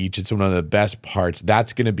on the beach. It's one of the best parts.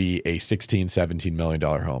 That's going to be a $16, $17 million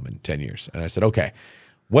home in 10 years. And I said, okay,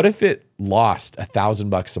 what if it lost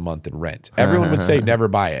 $1,000 a month in rent? Everyone would say never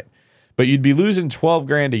buy it, but you'd be losing 12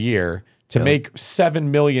 grand a year to make $7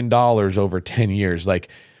 million over 10 years. Like,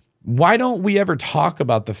 why don't we ever talk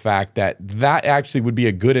about the fact that that actually would be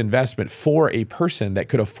a good investment for a person that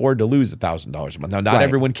could afford to lose $1,000 a month? Now, not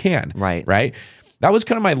everyone can, right? That was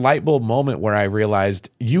kind of my light bulb moment where I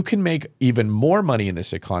realized you can make even more money in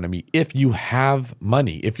this economy if you have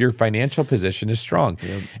money, if your financial position is strong.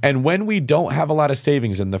 And when we don't have a lot of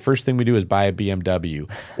savings and the first thing we do is buy a BMW,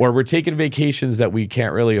 or we're taking vacations that we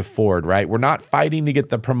can't really afford, right? We're not fighting to get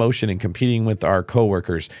the promotion and competing with our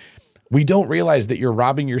coworkers. We don't realize that you're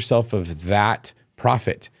robbing yourself of that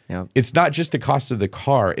profit. It's not just the cost of the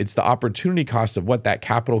car, it's the opportunity cost of what that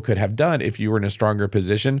capital could have done if you were in a stronger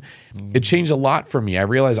position. It changed a lot for me. I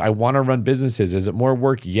realized I want to run businesses. Is it more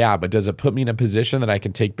work? Yeah, but does it put me in a position that I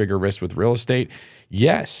can take bigger risks with real estate?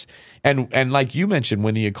 Yes. And like you mentioned,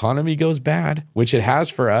 when the economy goes bad, which it has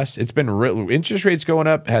for us, it's been interest rates going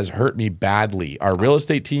up has hurt me badly. Our real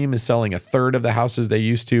estate team is selling 1/3 of the houses they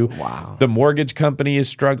used to. Wow. The mortgage company is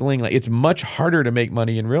struggling. Like, it's much harder to make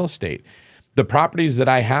money in real estate. The properties that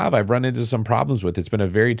I have, I've run into some problems with. It's been a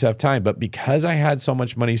very tough time, but because I had so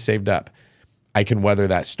much money saved up, I can weather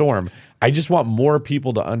that storm. I just want more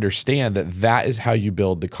people to understand that that is how you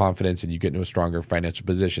build the confidence and you get into a stronger financial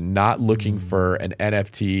position, not looking for an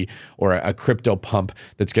NFT or a crypto pump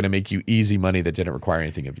that's going to make you easy money that didn't require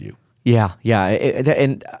anything of you. Yeah.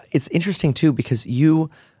 And it's interesting too, because you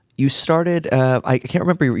started, I can't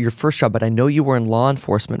remember your first job, but I know you were in law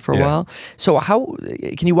enforcement for a while. So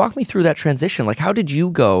can you walk me through that transition? Like, how did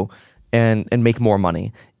you go and make more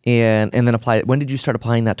money and then apply it? When did you start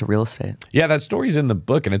applying that to real estate? Yeah, that story's in the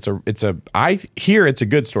book, and I hear it's a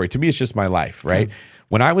good story. To me, it's just my life, right?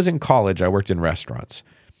 When I was in college, I worked in restaurants.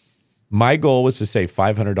 My goal was to save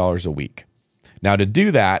 $500 a week. Now, to do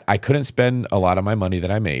that, I couldn't spend a lot of my money that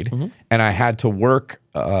I made, and I had to work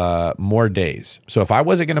more days. So if I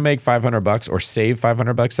wasn't going to make $500 or save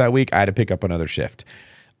 $500 that week, I had to pick up another shift.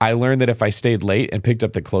 I learned that if I stayed late and picked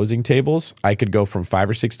up the closing tables, I could go from 5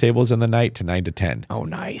 or 6 tables in the night to 9 to 10. Oh,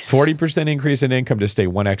 nice. 40% increase in income to stay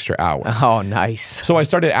 1 extra hour. Oh, nice. So I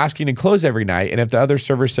started asking to close every night, and if the other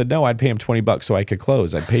server said no, I'd pay him $20 so I could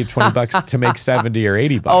close. I'd pay $20 to make $70 or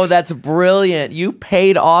 $80. Oh, that's brilliant. You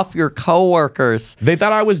paid off your coworkers. They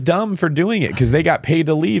thought I was dumb for doing it because they got paid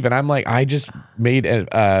to leave, and I'm like, I just made a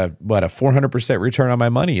 400% return on my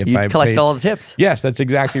money if I collect all the tips. Yes, that's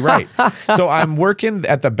exactly right. So I'm working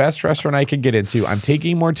at the best restaurant I could get into. I'm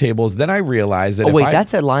taking more tables. Then I realized that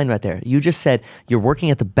that's a line right there. You just said you're working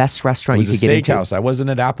at the best restaurant you could get into. It was a steakhouse. I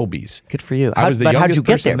wasn't at Applebee's. Good for you. I was the youngest how'd you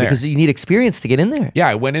get person there? Because you need experience to get in there. Yeah,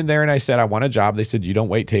 I went in there and I said, I want a job. They said, you don't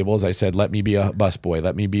wait tables. I said, let me be a busboy.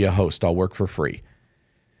 Let me be a host. I'll work for free.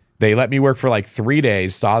 They let me work for like 3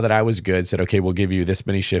 days, saw that I was good, said, okay, we'll give you this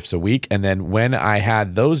many shifts a week. And then when I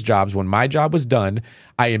had those jobs, when my job was done,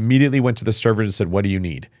 I immediately went to the server and said, what do you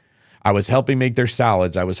need? I was helping make their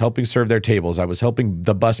salads. I was helping serve their tables. I was helping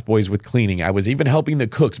the busboys with cleaning. I was even helping the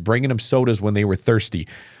cooks, bringing them sodas when they were thirsty.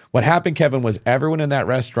 What happened, Kevin, was everyone in that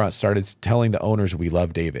restaurant started telling the owners, we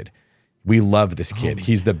love David. We love this kid.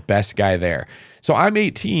 He's the best guy there. So I'm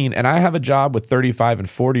 18 and I have a job with 35 and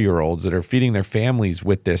 40-year-olds that are feeding their families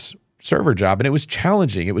with this server job, and it was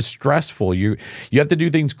challenging. It was stressful. You have to do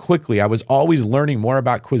things quickly. I was always learning more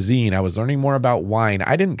about cuisine. I was learning more about wine.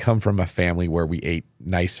 I didn't come from a family where we ate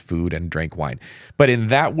nice food and drank wine, but in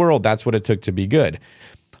that world, that's what it took to be good.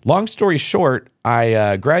 Long story short,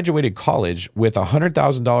 I graduated college with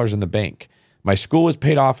 $100,000 in the bank. My school was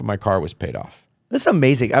paid off and my car was paid off. That's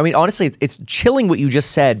amazing. I mean, honestly, it's chilling what you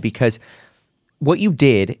just said, because what you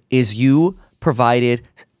did is you provided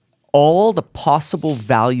all the possible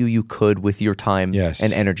value you could with your time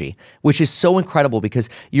and energy, which is so incredible because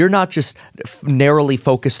you're not just narrowly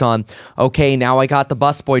focused on, okay, now I got the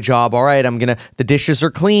busboy job. All right, the dishes are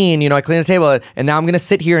clean. I clean the table and now I'm going to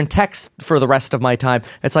sit here and text for the rest of my time.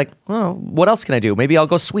 It's like, oh, what else can I do? Maybe I'll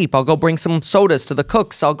go sweep. I'll go bring some sodas to the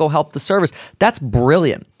cooks. I'll go help the service. That's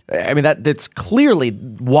brilliant. I mean, that's clearly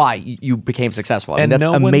why you became successful. I mean, that's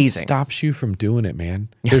amazing. And no one stops you from doing it, man.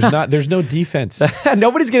 There's no defense.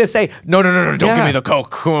 Nobody's going to say, no, don't give me the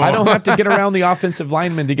Coke. I don't have to get around the offensive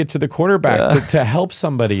lineman to get to the quarterback to help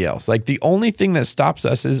somebody else. Like, the only thing that stops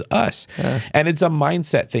us is us. And it's a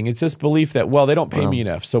mindset thing. It's this belief that, well, they don't pay me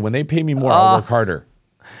enough, so when they pay me more, I'll work harder.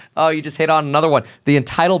 Oh, you just hit on another one. The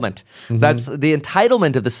entitlement. That's the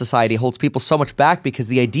entitlement of the society holds people so much back because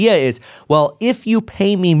the idea is, well, if you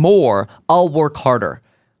pay me more, I'll work harder.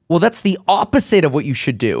 Well, that's the opposite of what you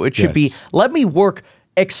should do. It should be, let me work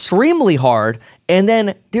extremely hard, and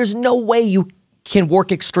then there's no way you can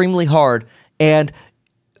work extremely hard and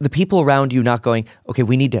the people around you not going, okay,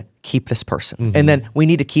 we need to keep this person. And then we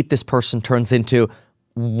need to keep this person turns into,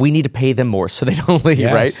 we need to pay them more so they don't leave,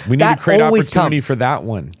 right? We need to create opportunity for that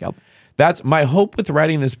one. That's my hope with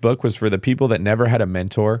writing this book, was for the people that never had a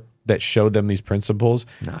mentor that showed them these principles,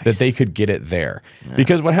 that they could get it there.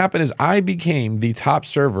 Because what happened is I became the top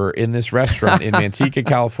server in this restaurant in Manteca,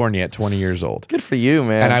 California at 20 years old. Good for you,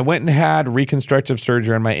 man. And I went and had reconstructive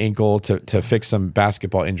surgery on my ankle to fix some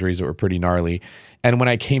basketball injuries that were pretty gnarly. And when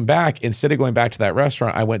I came back, instead of going back to that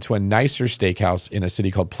restaurant, I went to a nicer steakhouse in a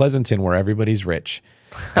city called Pleasanton where everybody's rich.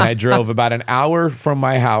 And I drove about an hour from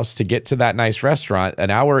my house to get to that nice restaurant, an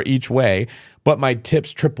hour each way, but my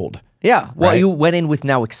tips tripled. Yeah. Well, you went in with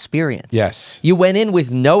no experience. Yes. You went in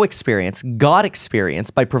with no experience, got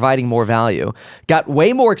experience by providing more value, got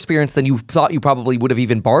way more experience than you thought you probably would have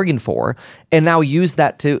even bargained for, and now use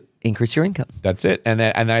that to increase your income. That's it. And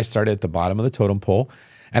then I started at the bottom of the totem pole.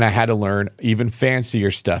 And I had to learn even fancier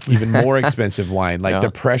stuff, even more expensive wine. Like the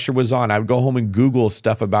pressure was on. I would go home and Google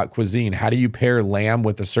stuff about cuisine. How do you pair lamb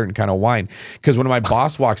with a certain kind of wine? Because when my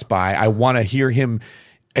boss walks by, I want to hear him.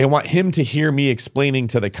 I want him to hear me explaining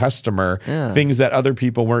to the customer things that other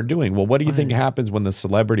people weren't doing. Well, what do you think happens when the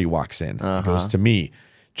celebrity walks in? It goes to me.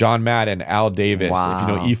 John Madden, Al Davis, if you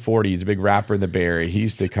know E40, he's a big rapper in the Bay Area. He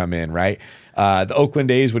used to come in, right? The Oakland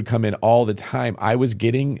A's would come in all the time. I was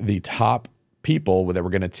getting the top people that were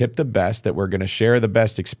going to tip the best, that were going to share the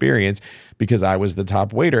best experience because I was the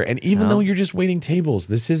top waiter. And even though you're just waiting tables,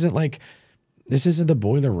 this isn't the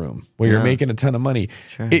boiler room where you're making a ton of money.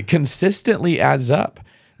 It consistently adds up.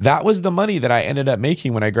 That was the money that I ended up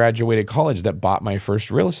making when I graduated college that bought my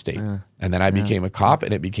first real estate. And then I became a cop,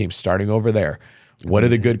 and it became starting over there. What do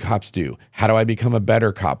the good cops do? How do I become a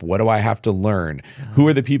better cop? What do I have to learn? Who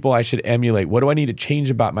are the people I should emulate? What do I need to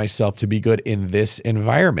change about myself to be good in this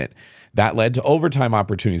environment? That led to overtime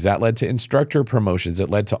opportunities. That led to instructor promotions. It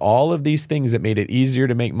led to all of these things that made it easier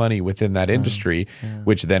to make money within that industry,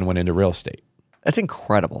 which then went into real estate. That's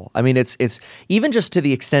incredible. I mean, it's even just to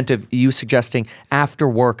the extent of you suggesting after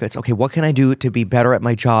work, it's okay, what can I do to be better at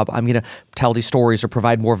my job? I'm going to tell these stories or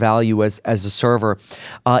provide more value as a server.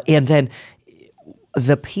 And then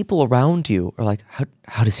the people around you are like,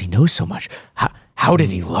 how does he know so much? How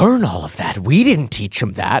did he learn all of that? We didn't teach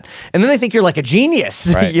him that. And then they think you're like a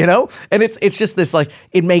genius, you know? And it's just this, like,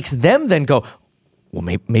 it makes them then go, well,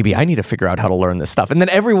 maybe I need to figure out how to learn this stuff. And then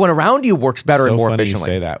everyone around you works better and more efficiently. So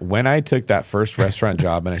funny you say that. When I took that first restaurant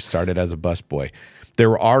job and I started as a busboy, there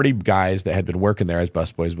were already guys that had been working there as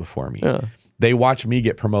busboys before me. They watched me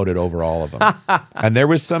get promoted over all of them. And there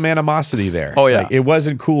was some animosity there. Like, it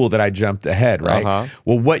wasn't cool that I jumped ahead, right?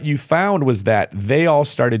 Well, what you found was that they all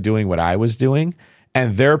started doing what I was doing,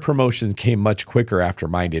 and their promotion came much quicker after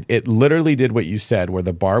mine did. It literally did what you said, where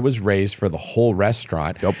the bar was raised for the whole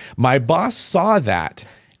restaurant. My boss saw that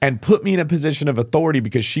and put me in a position of authority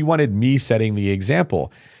because she wanted me setting the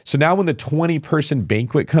example. So now when the 20-person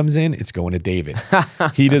banquet comes in, it's going to David.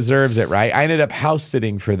 He deserves it, right? I ended up house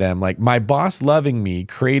sitting for them. Like, my boss loving me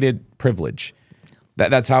created privilege.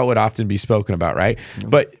 That's how it would often be spoken about, right?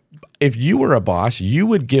 But if you were a boss, you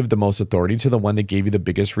would give the most authority to the one that gave you the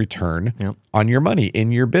biggest return on your money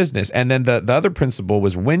in your business. And then the other principle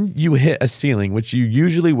was, when you hit a ceiling, which you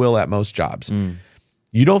usually will at most jobs,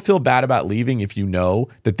 you don't feel bad about leaving if you know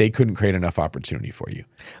that they couldn't create enough opportunity for you.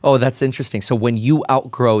 Oh, that's interesting. So when you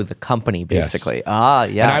outgrow the company, basically.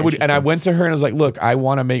 And I went to her and I was like, look, I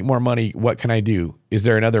want to make more money. What can I do? Is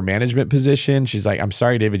there another management position? She's like, I'm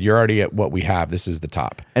sorry, David, you're already at what we have. This is the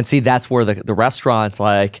top. And see, that's where the restaurant's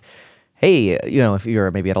like, hey, if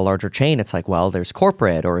you're maybe at a larger chain, it's like, well, there's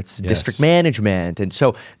corporate or it's district management. And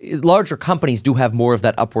so larger companies do have more of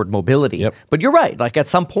that upward mobility. Yep. But you're right. Like at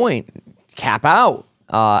some point, cap out.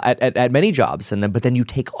 At many jobs, but then you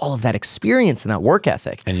take all of that experience and that work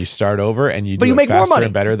ethic, and you start over, and you do it make more faster money.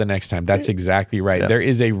 and better the next time. That's exactly right. Yeah. There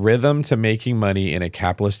is a rhythm to making money in a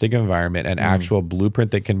capitalistic environment, an actual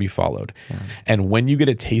blueprint that can be followed. Yeah. And when you get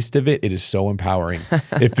a taste of it, it is so empowering.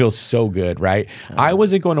 It feels so good, right? I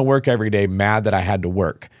wasn't going to work every day mad that I had to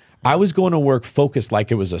work. I was going to work focused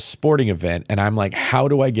like it was a sporting event, and I'm like, how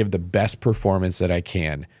do I give the best performance that I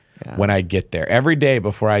can? When I get there. Every day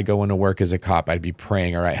before I go into work as a cop, I'd be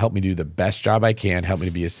praying, all right, help me do the best job I can, help me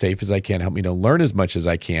to be as safe as I can, help me to learn as much as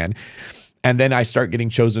I can. And then I start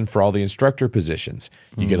getting chosen for all the instructor positions.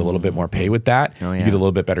 You get a little bit more pay with that. You get a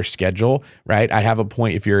little bit better schedule, right? I have a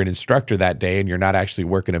point if you're an instructor that day and you're not actually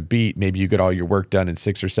working a beat, maybe you get all your work done in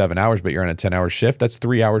 6 or 7 hours, but you're on a 10-hour shift. That's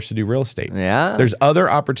 3 hours to do real estate. Yeah. There's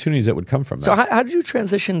other opportunities that would come from that. So how did you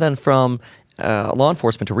transition then from law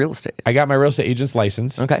enforcement to real estate? I got my real estate agent's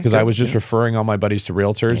license because I was just referring all my buddies to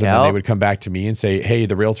realtors, and then they would come back to me and say, hey,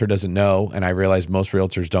 the realtor doesn't know. And I realized most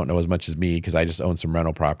realtors don't know as much as me because I just own some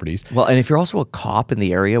rental properties. Well, and if you're also a cop in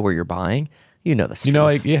the area where you're buying, you know the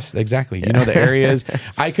streets. Yes, exactly. You know the areas.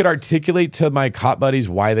 I could articulate to my cop buddies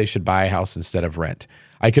why they should buy a house instead of rent.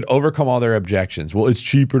 I could overcome all their objections. Well, it's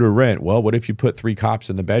cheaper to rent. Well, what if you put 3 cops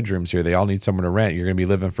in the bedrooms here? They all need someone to rent. You're going to be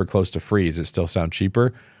living for close to free. Does it still sound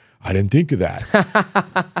cheaper? I didn't think of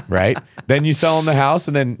that, right? Then you sell them the house,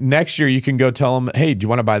 and then next year you can go tell them, hey, do you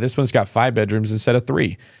want to buy this one? It's got 5 bedrooms instead of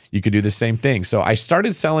 3. You could do the same thing. So I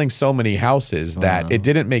started selling so many houses that it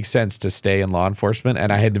didn't make sense to stay in law enforcement,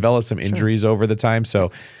 and I had developed some injuries over the time.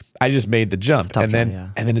 So I just made the jump. And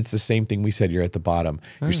then it's the same thing we said, you're at the bottom.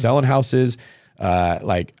 You're selling houses.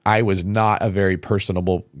 Like I was not a very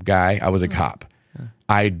personable guy. I was a cop.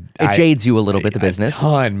 It jades you a little bit, the business. A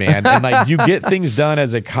ton, man. And like you get things done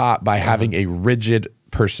as a cop by having a rigid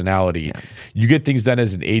personality. You get things done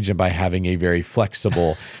as an agent by having a very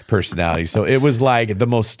flexible personality. So it was like the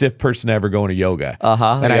most stiff person ever going to yoga.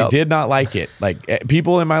 And I did not like it. Like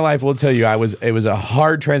people in my life will tell you it was a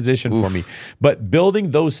hard transition for me. But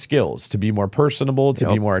building those skills to be more personable,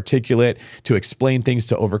 to be more articulate, to explain things,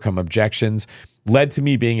 to overcome objections, led to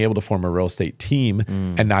me being able to form a real estate team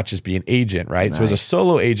and not just be an agent, right? Nice. So as a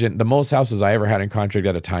solo agent, the most houses I ever had in contract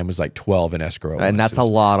at a time was like 12 in escrow. And that's a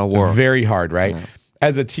lot of work. Very hard, right? Yeah.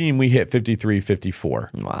 As a team, we hit 53, 54,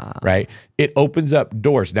 right? It opens up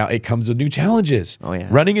doors. Now, it comes with new challenges.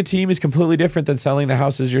 Running a team is completely different than selling the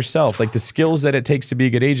houses yourself. Like the skills that it takes to be a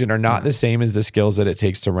good agent are not the same as the skills that it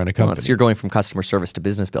takes to run a company. So you're going from customer service to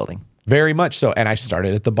business building. Very much so. And I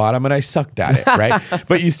started at the bottom and I sucked at it, right?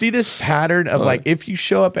 But you see this pattern of like, if you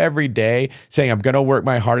show up every day saying, I'm going to work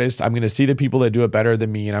my hardest, I'm going to see the people that do it better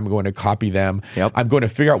than me and I'm going to copy them. I'm going to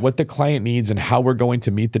figure out what the client needs and how we're going to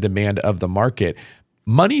meet the demand of the market.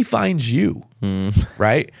 Money finds you,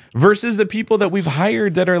 right? Versus the people that we've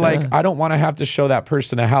hired that are like, I don't want to have to show that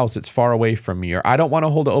person a house. It's far away from me. Or I don't want to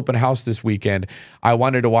hold an open house this weekend. I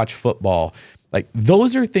wanted to watch football. Like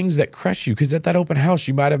those are things that crush you because at that open house,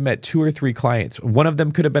 you might have met 2 or 3 clients. One of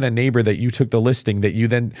them could have been a neighbor that you took the listing that you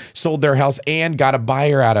then sold their house and got a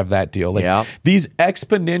buyer out of that deal. Like these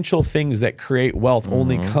exponential things that create wealth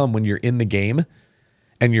only come when you're in the game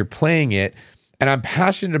and you're playing it. And I'm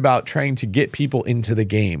passionate about trying to get people into the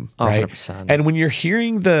game, right? 100%. And when you're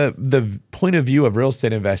hearing the point of view of real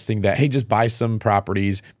estate investing that, hey, just buy some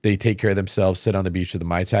properties, they take care of themselves, sit on the beach with a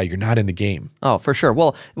Mai Tai, you're not in the game. Oh, for sure.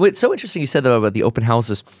 Well, it's so interesting you said that about the open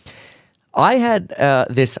houses. I had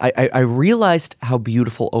I realized how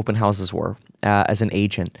beautiful open houses were as an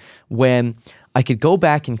agent when I could go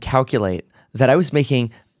back and calculate that I was making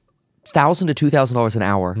 $1,000 to $2,000 an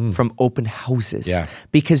hour from open houses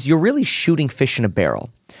because you're really shooting fish in a barrel.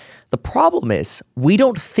 The problem is we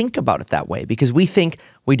don't think about it that way because we think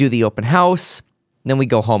we do the open house, then we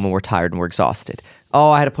go home and we're tired and we're exhausted.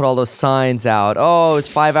 Oh, I had to put all those signs out. Oh, it was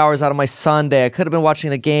 5 hours out of my Sunday. I could have been watching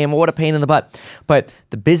the game. What a pain in the butt. But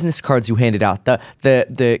the business cards you handed out,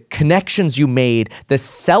 the connections you made, the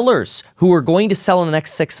sellers who were going to sell in the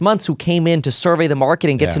next 6 months who came in to survey the market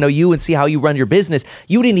and get to know you and see how you run your business,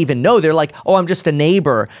 you didn't even know. They're like, oh, I'm just a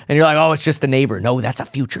neighbor. And you're like, oh, it's just a neighbor. No, that's a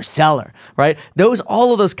future seller, right?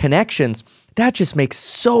 All of those connections, that just makes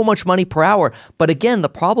so much money per hour. But again, the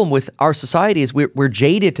problem with our society is we're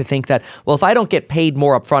jaded to think that, well, if I don't get paid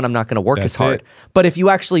more upfront, I'm not going to work as hard. But if you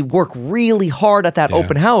actually work really hard at that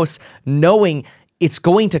open house, knowing it's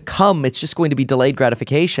going to come, it's just going to be delayed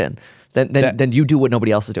gratification. then you do what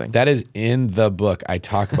nobody else is doing. That is in the book. I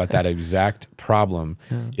talk about that exact problem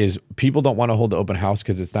is people don't want to hold the open house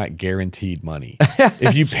because it's not guaranteed money.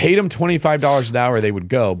 If you paid them $25 an hour, they would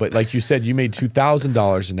go. But like you said, you made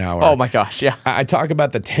 $2,000 an hour. Oh my gosh, yeah. I talk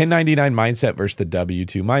about the 1099 mindset versus the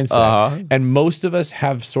W-2 mindset. And most of us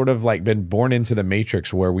have sort of like been born into the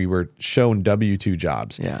matrix where we were shown W-2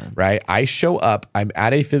 jobs, right? I show up, I'm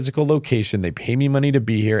at a physical location, they pay me money to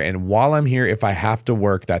be here. And while I'm here, if I have to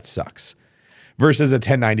work, that sucks. Versus a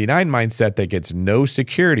 1099 mindset that gets no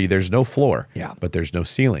security. There's no floor, but there's no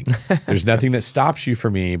ceiling. There's nothing that stops you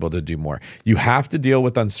from being able to do more. You have to deal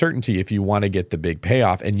with uncertainty if you want to get the big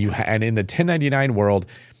payoff. And and in the 1099 world,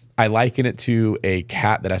 I liken it to a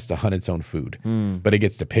cat that has to hunt its own food, but it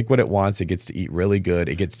gets to pick what it wants. It gets to eat really good.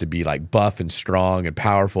 It gets to be like buff and strong and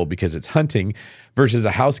powerful because it's hunting versus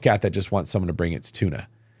a house cat that just wants someone to bring its tuna.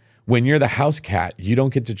 When you're the house cat, you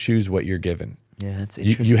don't get to choose what you're given. Yeah, that's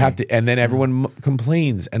interesting. You have to, and then everyone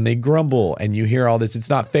complains and they grumble and you hear all this. It's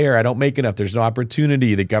not fair. I don't make enough. There's no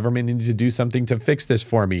opportunity. The government needs to do something to fix this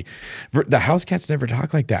for me. The house cats never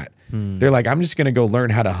talk like that. They're like, I'm just going to go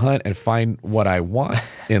learn how to hunt and find what I want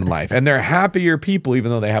in life. And they're happier people, even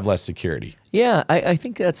though they have less security. Yeah, I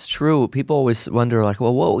think that's true. People always wonder, like,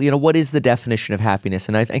 well, what is the definition of happiness?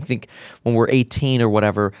 And I think when we're 18 or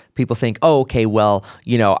whatever, people think, oh, okay, well,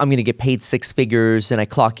 I'm going to get paid 6 figures and I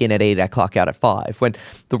clock in at 8, I clock out at 5. When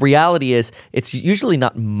the reality is, it's usually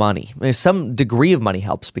not money. I mean, some degree of money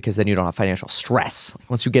helps because then you don't have financial stress.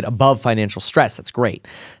 Once you get above financial stress, that's great.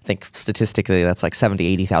 I think statistically, that's like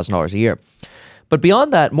 $70,000, $80,000 a year. But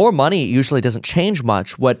beyond that, more money usually doesn't change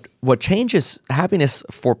much. What changes happiness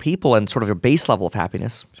for people and sort of a base level of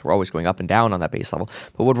happiness, so we're always going up and down on that base level,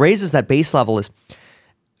 but what raises that base level is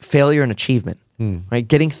failure and achievement, right?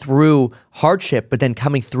 Getting through hardship, but then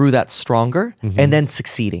coming through that stronger and then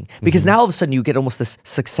succeeding. Because now all of a sudden you get almost this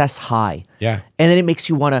success high. Yeah. And then it makes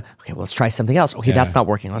you want to, okay, well, let's try something else. Okay, that's not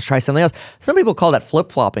working. Let's try something else. Some people call that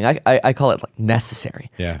flip-flopping. I call it like necessary.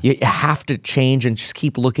 Yeah. You have to change and just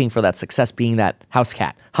keep looking for that success, being that house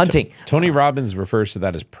cat, hunting. Tony Robbins refers to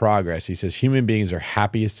that as progress. He says human beings are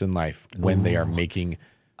happiest in life when they are making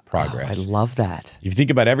progress. I love that. If you think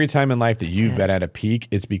about every time in life that you've been at a peak,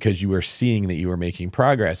 it's because you were seeing that you were making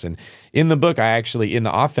progress. And in the book, in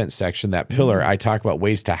the offense section, that pillar, I talk about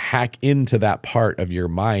ways to hack into that part of your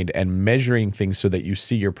mind and measuring things so that you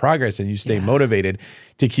see your progress and you stay motivated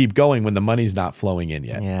to keep going when the money's not flowing in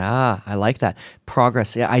yet. Yeah, I like that.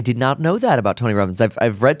 Progress. Yeah, I did not know that about Tony Robbins.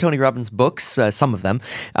 I've read Tony Robbins' books, some of them,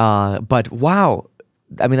 but wow,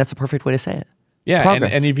 I mean, that's a perfect way to say it. Yeah,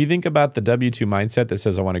 and if you think about the W-2 mindset that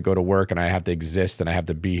says I want to go to work and I have to exist and I have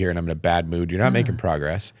to be here and I'm in a bad mood, you're not making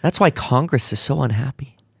progress. That's why Congress is so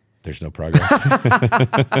unhappy. There's no progress.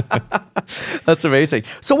 That's amazing.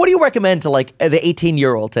 So what do you recommend to like the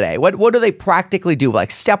 18-year-old today? What do they practically do? Like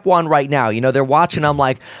step 1 right now, they're watching, I'm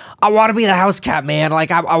like, I want to be the house cat, man. Like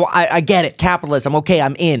I get it, capitalism. Okay,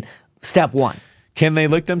 I'm in. Step 1. Can they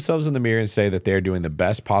look themselves in the mirror and say that they're doing the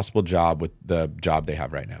best possible job with the job they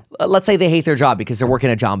have right now? Let's say they hate their job because they're working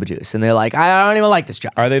at Jamba Juice and they're like, I don't even like this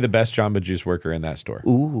job. Are they the best Jamba Juice worker in that store?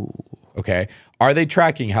 Ooh. Okay. Are they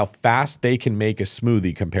tracking how fast they can make a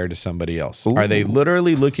smoothie compared to somebody else? Ooh. Are they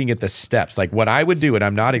literally looking at the steps? Like what I would do, and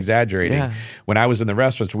I'm not exaggerating, when I was in the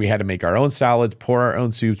restaurants, we had to make our own salads, pour our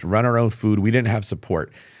own soups, run our own food. We didn't have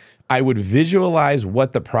support. I would visualize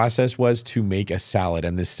what the process was to make a salad.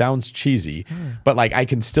 And this sounds cheesy, but like I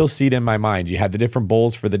can still see it in my mind. You had the different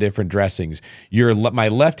bowls for the different dressings. My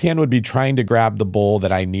left hand would be trying to grab the bowl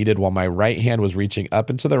that I needed while my right hand was reaching up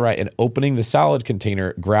and to the right and opening the salad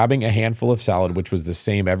container, grabbing a handful of salad, which was the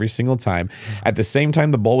same every single time. At the same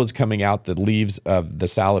time the bowl was coming out, the leaves of the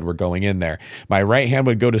salad were going in there. My right hand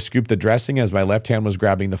would go to scoop the dressing as my left hand was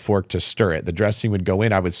grabbing the fork to stir it. The dressing would go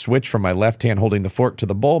in. I would switch from my left hand holding the fork to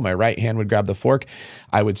the bowl. My right hand would grab the fork.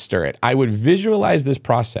 I would stir it. I would visualize this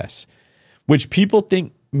process, which people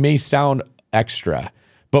think may sound extra,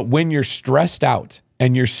 but when you're stressed out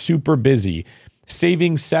and you're super busy,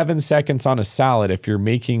 saving 7 seconds on a salad, if you're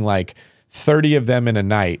making like 30 of them in a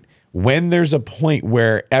night, when there's a point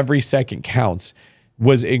where every second counts,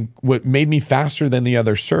 what made me faster than the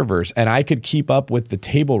other servers, and I could keep up with the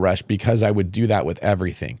table rush because I would do that with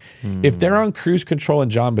everything. If they're on cruise control in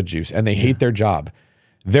Jamba Juice and they hate their job,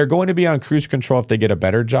 They're going to be on cruise control if they get a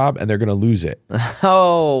better job, and they're going to lose it.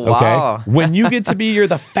 Oh, wow. Okay. When you get to be, you're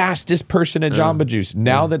the fastest person at Jamba Juice.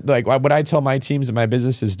 Now that, like, what I tell my teams and my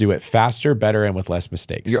businesses, do it faster, better, and with less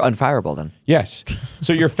mistakes. You're unfireable then. Yes.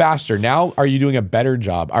 So you're faster. Now, are you doing a better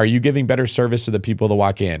job? Are you giving better service to the people that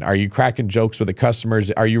walk in? Are you cracking jokes with the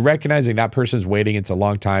customers? Are you recognizing that person's waiting? It's a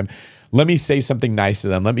long time. Let me say something nice to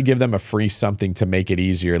them. Let me give them a free something to make it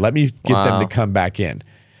easier. Let me get them to come back in.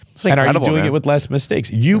 And are you doing it with less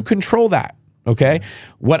mistakes? You control that, okay?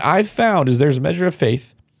 What I've found is there's a measure of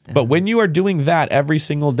faith, but when you are doing that every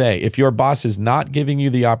single day, if your boss is not giving you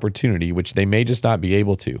the opportunity, which they may just not be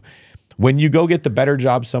able to, when you go get the better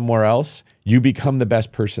job somewhere else, you become the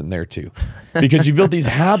best person there too, because you built these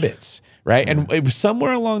habits, right? And it was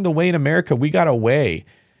somewhere along the way in America, we got away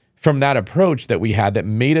from that approach that we had that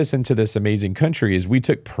made us into this amazing country. Is we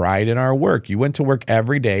took pride in our work. You went to work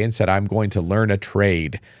every day and said, I'm going to learn a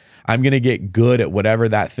trade. I'm going to get good at whatever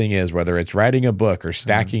that thing is, whether it's writing a book or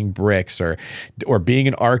stacking bricks or being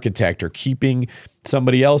an architect or keeping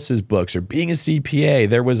somebody else's books or being a CPA.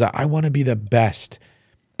 There was I want to be the best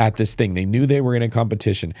at this thing. They knew they were in a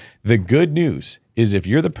competition. The good news is if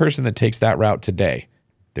you're the person that takes that route today,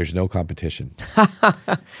 there's no competition.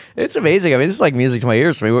 It's amazing. I mean, this is like music to my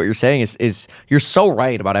ears. I mean, what you're saying is you're so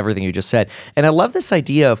right about everything you just said. And I love this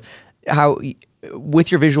idea of how with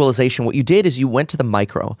your visualization, what you did is you went to the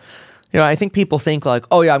micro. You know, I think people think like,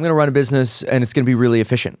 oh yeah, I'm going to run a business and it's going to be really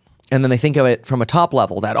efficient. And then they think of it from a top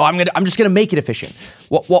level that, oh, I'm just going to make it efficient.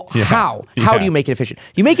 Well, how? How do you make it efficient?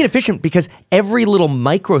 You make it efficient because every little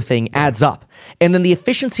micro thing adds up. And then the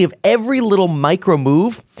efficiency of every little micro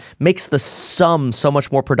move makes the sum so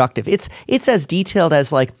much more productive. It's as detailed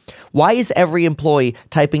as like, why is every employee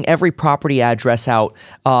typing every property address out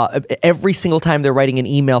every single time they're writing an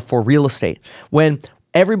email for real estate when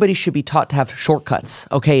everybody should be taught to have shortcuts.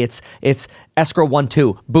 Okay, it's escrow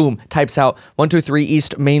 1-2, boom, types out 123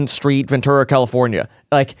 East Main Street, Ventura, California.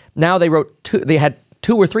 Like now they had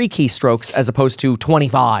 2 or 3 keystrokes as opposed to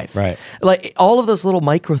 25. Right. Like all of those little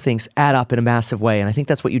micro things add up in a massive way. And I think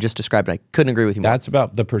that's what you just described. I couldn't agree with you more. That's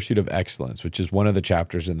about the pursuit of excellence, which is one of the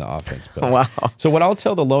chapters in the offense book. Wow. So what I'll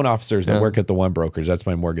tell the loan officers that work at the One Brokers, that's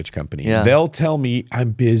my mortgage company, they'll tell me I'm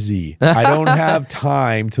busy. I don't have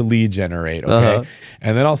time to lead generate, okay?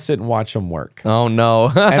 And then I'll sit and watch them work. Oh no.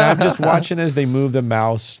 And I'm just watching as they move the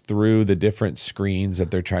mouse through the different screens that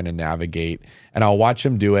they're trying to navigate. And I'll watch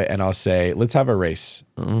them do it and I'll say, let's have a race.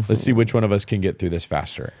 Let's see which one of us can get through this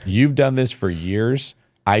faster. You've done this for years.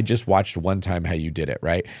 I just watched one time how you did it,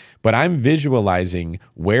 right? But I'm visualizing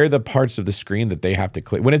where the parts of the screen that they have to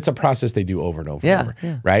click. When it's a process they do over and over and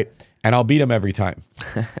over, right? And I'll beat them every time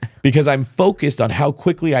because I'm focused on how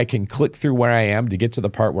quickly I can click through where I am to get to the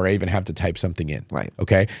part where I even have to type something in, right?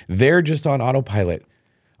 Okay? They're just on autopilot.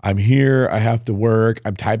 I'm here, I have to work,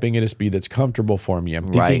 I'm typing at a speed that's comfortable for me, I'm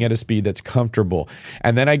thinking at a speed that's comfortable.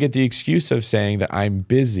 And then I get the excuse of saying that I'm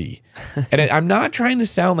busy. And I'm not trying to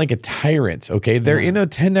sound like a tyrant, okay? They're in a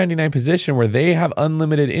 1099 position where they have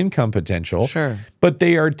unlimited income potential, but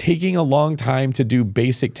they are taking a long time to do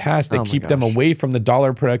basic tasks that keep them away from the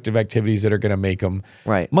dollar productive activities that are gonna make them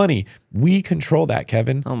money. We control that,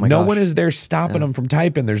 Kevin. No one is there stopping them from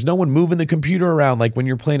typing. There's no one moving the computer around like when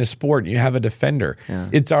you're playing a sport and you have a defender.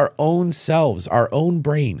 It's our own selves, our own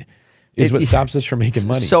brain is what stops us from making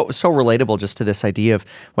money. So relatable just to this idea of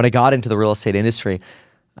when I got into the real estate industry,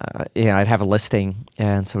 I'd have a listing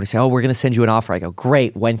and somebody say, oh, we're going to send you an offer. I go,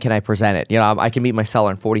 great. When can I present it? You know, I can meet my seller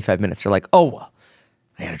in 45 minutes. They're like, oh, well,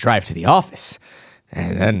 I got to drive to the office.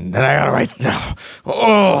 And then I got to write, then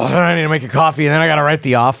I need to make a coffee and then I got to write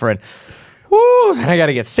the offer. And and I got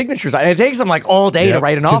to get signatures. It takes them like all day to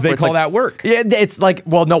write an offer. They call that work. Yeah, it's like,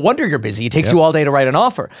 well, no wonder you're busy. It takes you all day to write an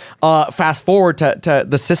offer. Fast forward to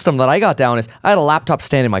the system that I got down is I had a laptop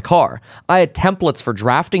stand in my car. I had templates for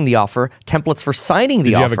drafting the offer, templates for signing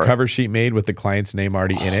the offer. Did you have a cover sheet made with the client's name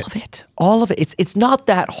already in it? All of it. It's not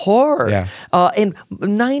that hard. And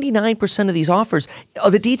 99% of these offers,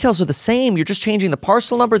 the details are the same. You're just changing the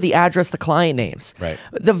parcel number, the address, the client names. Right.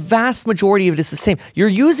 The vast majority of it is the same. You're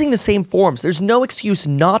using the same forms. There's no excuse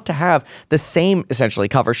not to have the same, essentially,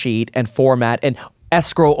 cover sheet and format and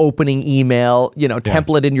escrow opening email,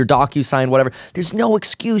 template in your DocuSign, whatever. There's no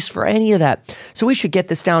excuse for any of that. So we should get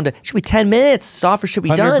this down to, it should be 10 minutes. This offer should be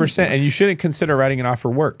 100%, done. 100%. And you shouldn't consider writing an offer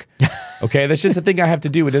work. Okay? That's just the thing I have to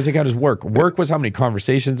do. It doesn't count as work. Work was how many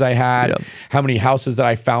conversations I had, how many houses that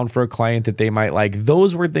I found for a client that they might like.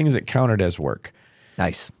 Those were things that counted as work.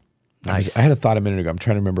 Nice. I had a thought a minute ago. I'm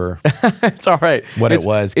trying to remember. It's all right. What it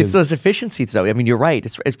was. It's those efficiencies, though. I mean, you're right.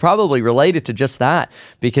 It's probably related to just that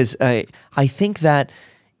because I think that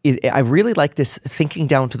I really like this thinking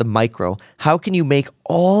down to the micro. How can you make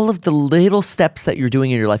all of the little steps that you're doing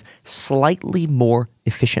in your life slightly more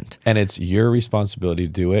efficient? And it's your responsibility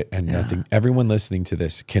to do it, and nothing. Everyone listening to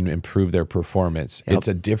this can improve their performance. It's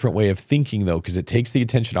a different way of thinking, though, because it takes the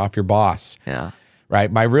attention off your boss. Yeah. Right?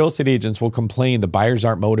 My real estate agents will complain the buyers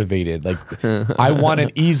aren't motivated. Like, I want an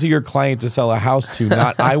easier client to sell a house to,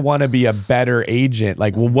 not I want to be a better agent.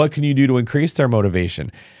 Like, well, what can you do to increase their motivation?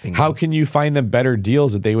 How can you find them better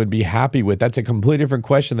deals that they would be happy with? That's a completely different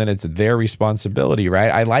question than it's their responsibility, right?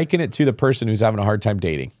 I liken it to the person who's having a hard time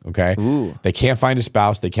dating, okay? Ooh. They can't find a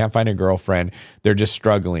spouse. They can't find a girlfriend. They're just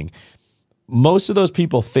struggling. Most of those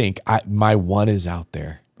people think, my one is out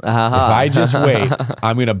there. If I just wait,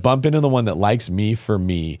 I'm going to bump into the one that likes me for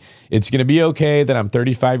me. It's going to be okay that I'm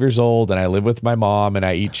 35 years old and I live with my mom and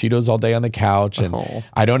I eat Cheetos all day on the couch and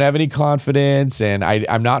I don't have any confidence and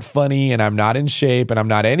I'm not funny and I'm not in shape and I'm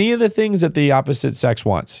not any of the things that the opposite sex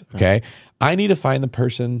wants, okay? I need to find the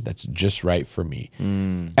person that's just right for me.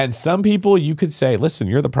 And some people you could say, listen,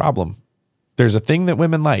 you're the problem. There's a thing that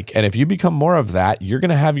women like. And if you become more of that, you're going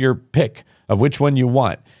to have your pick of which one you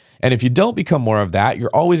want. And if you don't become more of that,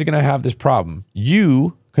 you're always going to have this problem.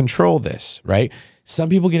 You control this, right? Some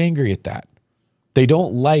people get angry at that. They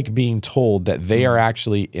don't like being told that they are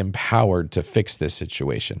actually empowered to fix this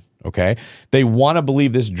situation, okay? They want to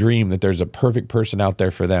believe this dream that there's a perfect person out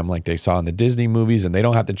there for them like they saw in the Disney movies and they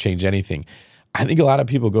don't have to change anything. I think a lot of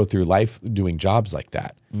people go through life doing jobs like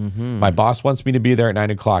that. My boss wants me to be there at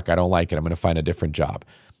 9 o'clock. I don't like it. I'm going to find a different job.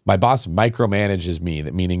 My boss micromanages me,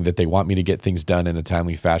 meaning that they want me to get things done in a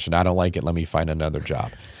timely fashion. I don't like it. Let me find another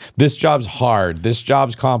job. This job's hard. This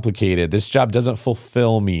job's complicated. This job doesn't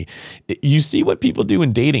fulfill me. You see what people do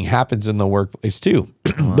in dating happens in the workplace too.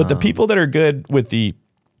 But the people that are good with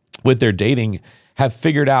their dating have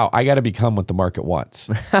figured out, I got to become what the market wants.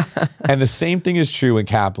 And the same thing is true in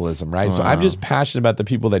capitalism, right? So I'm just passionate about the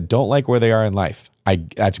people that don't like where they are in life.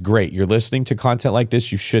 That's great. You're listening to content like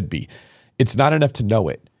this. You should be. It's not enough to know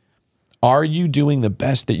it. Are you doing the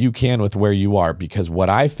best that you can with where you are? Because what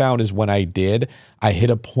I found is when I did, I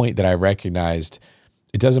hit a point that I recognized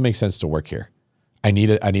it doesn't make sense to work here. I need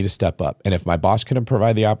to step up. And if my boss couldn't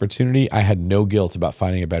provide the opportunity, I had no guilt about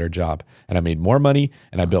finding a better job. And I made more money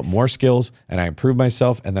and I built more skills and I improved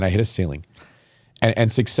myself and then I hit a ceiling.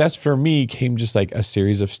 And success for me came just like a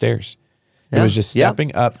series of stairs. It was just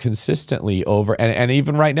stepping up consistently over. And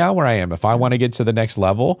even right now where I am, if I want to get to the next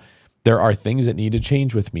level, there are things that need to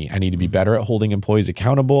change with me. I need to be better at holding employees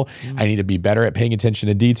accountable. I need to be better at paying attention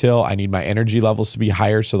to detail. I need my energy levels to be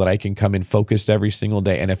higher so that I can come in focused every single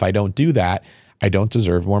day. And if I don't do that, I don't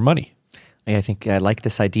deserve more money. I think I like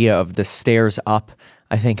this idea of the stairs up.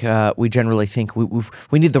 I think we generally think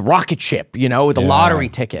we need the rocket ship, you know, the lottery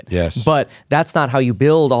ticket. Yes. But that's not how you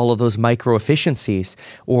build all of those micro efficiencies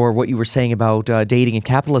or what you were saying about dating and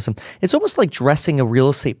capitalism. It's almost like dressing a real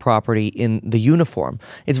estate property in the uniform.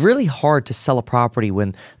 It's really hard to sell a property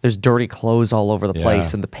when there's dirty clothes all over the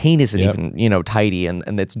place and the paint isn't even, you know, tidy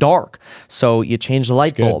and it's dark. So you change the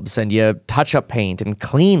light bulbs and you touch up paint and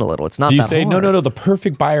clean a little. It's not that hard. Do you say, no, the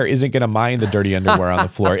perfect buyer isn't going to mind the dirty underwear on the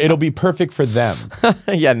floor. It'll be perfect for them.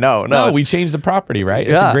 Yeah, no. No, we changed the property, right?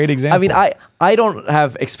 It's a great example. I mean, I don't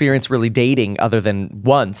have experience really dating other than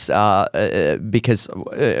once because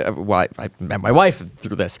I met my wife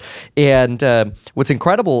through this. And what's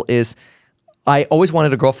incredible is I always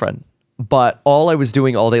wanted a girlfriend, but all I was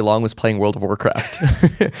doing all day long was playing World of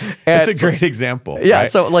Warcraft. That's a great example. Yeah, right?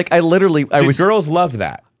 so like girls love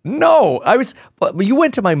that? No, you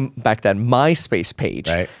went to back then, MySpace page.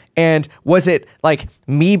 Right. And was it like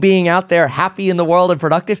me being out there happy in the world and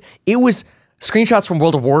productive? It was screenshots from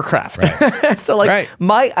World of Warcraft. Right. So like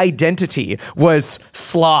my identity was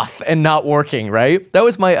sloth and not working, right? That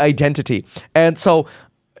was my identity. And so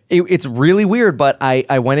it's really weird, but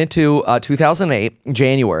I went into 2008,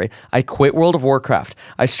 January. I quit World of Warcraft.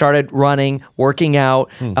 I started running, working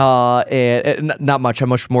out, and not much. I'm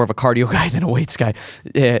much more of a cardio guy than a weights guy.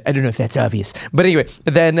 I don't know if that's obvious. But anyway,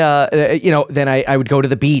 then then I would go to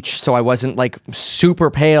the beach, so I wasn't like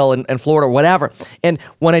super pale in Florida or whatever. And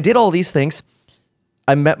when I did all these things,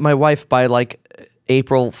 I met my wife by like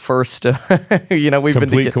April 1st. We've been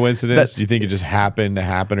complete coincidence. Do you think it just happened to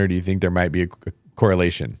happen, or do you think there might be a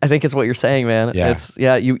correlation? I think it's what you're saying, man.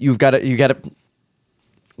 Yeah. You've got to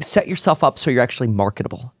set yourself up so you're actually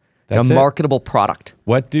marketable. That's a it. marketable product.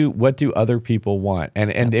 What do other people want?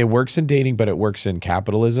 And it works in dating, but it works in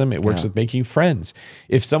capitalism. It works with making friends.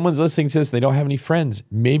 If someone's listening to this, they don't have any friends.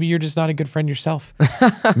 Maybe you're just not a good friend yourself.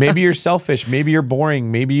 Maybe you're selfish. Maybe you're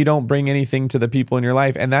boring. Maybe you don't bring anything to the people in your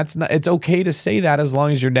life. And it's okay to say that as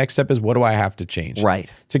long as your next step is, what do I have to change?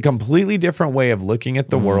 Right. It's a completely different way of looking at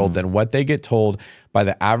the world than what they get told by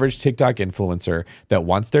the average TikTok influencer that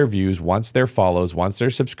wants their views, wants their follows, wants their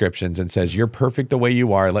subscriptions, and says, you're perfect the way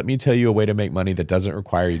you are. Let me tell you a way to make money that doesn't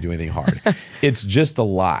require you to do anything hard. It's just a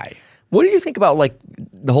lie. What do you think about like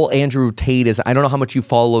the whole Andrew Tate I don't know how much you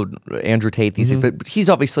followed Andrew Tate these days, but he's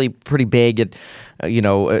obviously pretty big. And,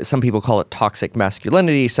 some people call it toxic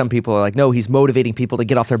masculinity. Some people are like, no, he's motivating people to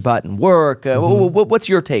get off their butt and work. What's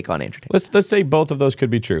your take on Andrew Tate? Let's say both of those could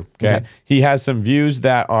be true. Okay. He has some views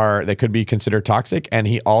that could be considered toxic, and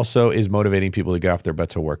he also is motivating people to get off their butt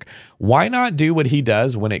to work. Why not do what he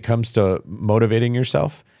does when it comes to motivating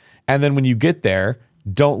yourself? And then when you get there,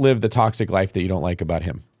 don't live the toxic life that you don't like about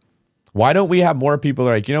him. Why don't we have more people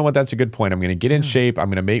that are like, you know what, that's a good point. I'm going to get in shape. I'm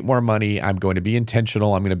going to make more money. I'm going to be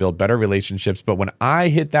intentional. I'm going to build better relationships. But when I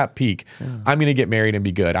hit that peak, I'm going to get married and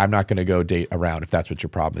be good. I'm not going to go date around if that's what your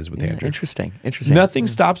problem is with Andrew. Interesting. Nothing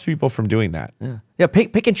stops people from doing that. Yeah,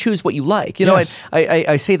 pick and choose what you like. You know,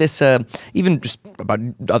 I say this even just about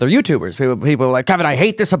other YouTubers. People are like, Kevin, I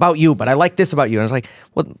hate this about you, but I like this about you. And it's like,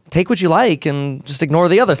 well, take what you like and just ignore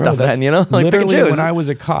the other stuff then, you know? Like, literally, pick and choose. when I was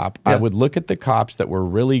a cop, I would look at the cops that were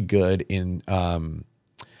really good in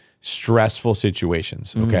stressful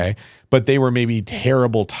situations, okay? But they were maybe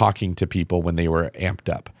terrible talking to people when they were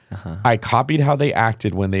amped up. I copied how they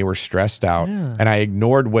acted when they were stressed out, and I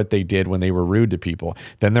ignored what they did when they were rude to people.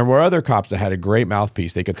 Then there were other cops that had a great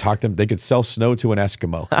mouthpiece. They could talk them. They could sell snow to an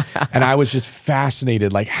Eskimo. And I was just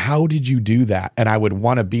fascinated, like, how did you do that? And I would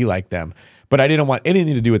want to be like them. But I didn't want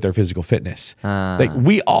anything to do with their physical fitness. Like,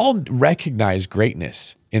 we all recognize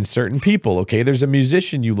greatness in certain people, okay? There's a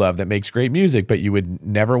musician you love that makes great music, but you would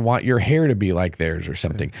never want your hair to be like theirs or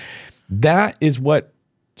something. That is what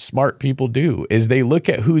smart people do, is they look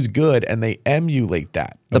at who's good and they emulate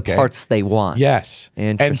that. The parts they want. Yes.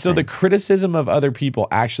 And so the criticism of other people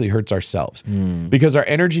actually hurts ourselves because our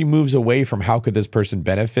energy moves away from how could this person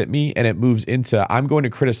benefit me, and it moves into I'm going to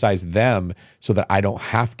criticize them so that I don't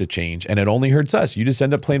have to change, and it only hurts us. You just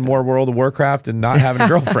end up playing more World of Warcraft and not having a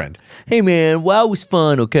girlfriend. Hey man, WoW was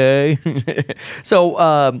fun, okay?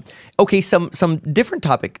 So, okay, some different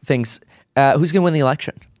topic things. Who's going to win the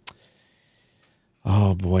election?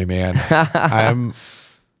 Oh boy, man.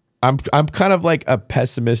 I'm kind of like a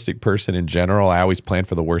pessimistic person in general. I always plan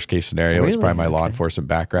for the worst case scenario. Really? It's probably my law enforcement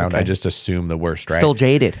background. I just assume the worst, right? Still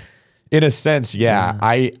jaded. In a sense, yeah.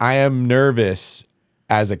 I am nervous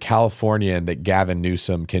as a Californian that Gavin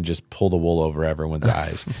Newsom can just pull the wool over everyone's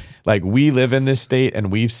eyes. Like, we live in this state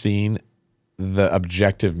and we've seen the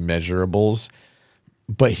objective measurables,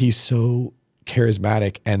 but he's so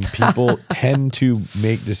charismatic and people tend to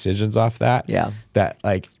make decisions off that. Yeah. That,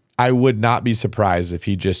 like, I would not be surprised if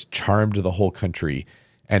he just charmed the whole country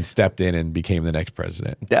and stepped in and became the next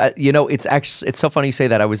president. You know, it's so funny you say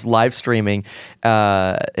that. I was live streaming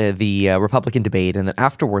the Republican debate, and then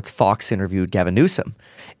afterwards Fox interviewed Gavin Newsom,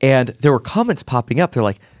 and there were comments popping up. They're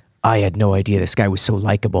like, I had no idea this guy was so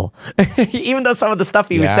likable. Even though some of the stuff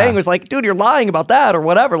he was saying was like, dude, you're lying about that or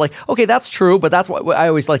whatever. Like, okay, that's true, but that's what I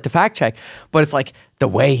always like to fact check. But it's like the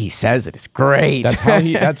way he says it is great. That's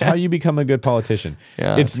how you become a good politician.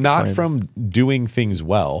 Yeah, it's not from doing things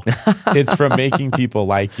well. It's from making people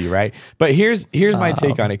like you, right? But here's my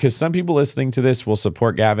take on it, because some people listening to this will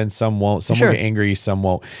support Gavin, some won't. Some will get angry, some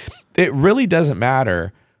won't. It really doesn't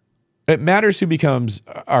matter. It matters who becomes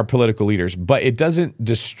our political leaders, but it doesn't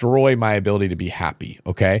destroy my ability to be happy,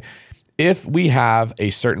 okay? If we have a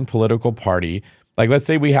certain political party, like let's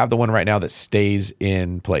say we have the one right now that stays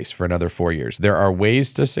in place for another 4 years, there are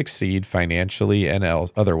ways to succeed financially and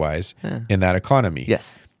otherwise in that economy.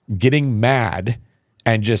 Yes. Getting mad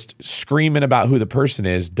and just screaming about who the person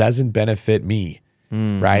is doesn't benefit me,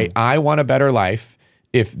 right? I want a better life.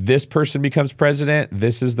 If this person becomes president,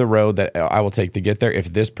 this is the road that I will take to get there.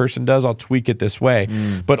 If this person does, I'll tweak it this way.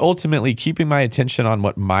 But ultimately, keeping my attention on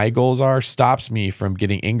what my goals are stops me from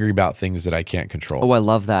getting angry about things that I can't control. Oh, I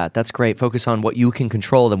love that. That's great. Focus on what you can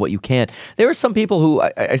control than what you can't. There are some people who,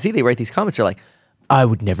 I see they write these comments, they're like, I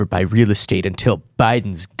would never buy real estate until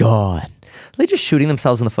Biden's gone. Are they just shooting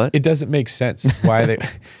themselves in the foot? It doesn't make sense why they,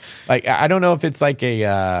 like, I don't know if it's like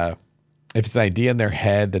if it's an idea in their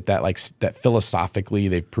head that philosophically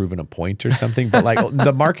they've proven a point or something, but like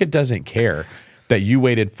the market doesn't care that you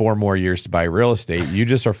waited 4 more years to buy real estate. You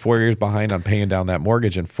just are 4 years behind on paying down that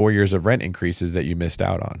mortgage and 4 years of rent increases that you missed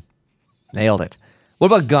out on. Nailed it. What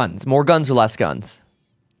about guns? More guns or less guns?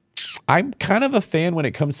 I'm kind of a fan when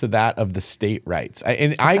it comes to that of the state rights.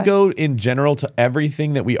 I go in general to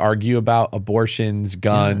everything that we argue about, abortions,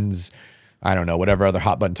 guns, I don't know, whatever other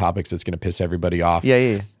hot button topics that's going to piss everybody off.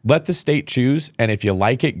 Yeah. Let the state choose. And if you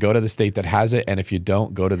like it, go to the state that has it. And if you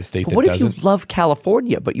don't, go to the state that doesn't. What if you love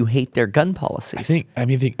California, but you hate their gun policies? I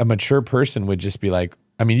think a mature person would just be like,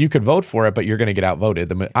 I mean, you could vote for it, but you're going to get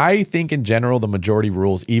outvoted. I think in general, the majority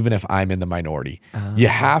rules, even if I'm in the minority. You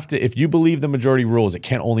have to, if you believe the majority rules, it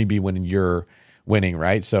can't only be when you're winning,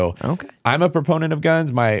 right? So I'm a proponent of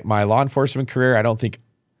guns. My law enforcement career, I don't think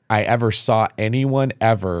I ever saw anyone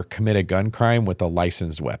ever commit a gun crime with a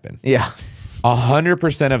licensed weapon. Yeah.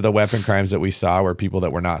 100% of the weapon crimes that we saw were people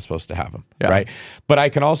that were not supposed to have them, right? But I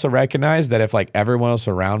can also recognize that if like everyone else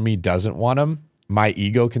around me doesn't want them, my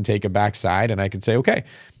ego can take a backside and I can say, okay,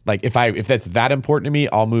 like if that's that important to me,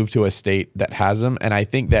 I'll move to a state that has them. And I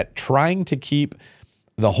think that trying to keep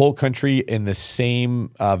the whole country in the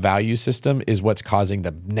same value system is what's causing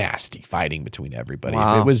the nasty fighting between everybody.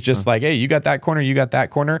 If it was just like, hey, you got that corner, you got that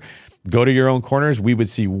corner, go to your own corners, we would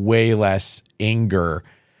see way less anger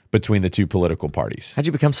between the two political parties. How'd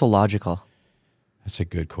you become so logical? That's a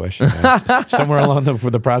good question. Somewhere along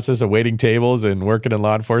the process of waiting tables and working in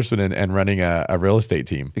law enforcement and running a real estate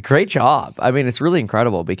team. Great job. I mean, it's really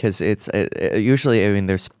incredible because it's usually, I mean,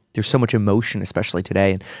 there's so much emotion, especially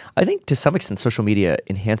today. And I think to some extent, social media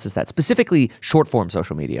enhances that, specifically short form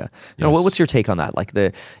social media. You know, what's your take on that? Like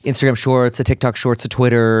the Instagram shorts, the TikTok shorts, the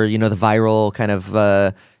Twitter, you know, the viral kind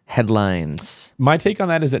of headlines. My take on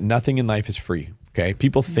that is that nothing in life is free. Okay.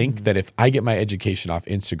 People think that if I get my education off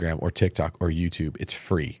Instagram or TikTok or YouTube, it's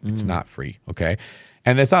free. It's not free. Okay.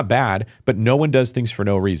 And that's not bad, but no one does things for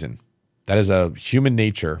no reason. That is a human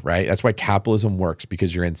nature, right? That's why capitalism works,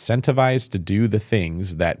 because you're incentivized to do the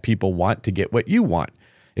things that people want to get what you want.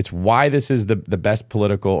 It's why this is the best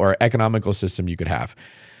political or economical system you could have.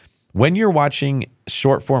 When you're watching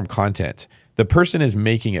short form content, the person is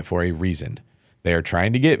making it for a reason. They are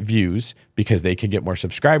trying to get views because they can get more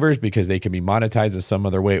subscribers, because they can be monetized in some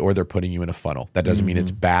other way, or they're putting you in a funnel. That doesn't mean it's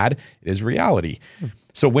bad. It is reality.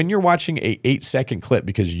 So when you're watching a 8-second clip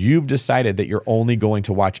because you've decided that you're only going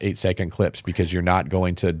to watch 8-second clips because you're not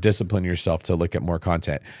going to discipline yourself to look at more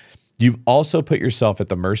content, you've also put yourself at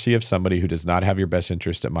the mercy of somebody who does not have your best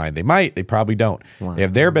interest at mind. They probably don't. They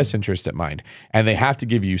have their best interest at mind. And they have to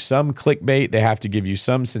give you some clickbait. They have to give you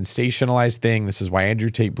some sensationalized thing. This is why Andrew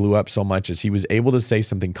Tate blew up so much, is he was able to say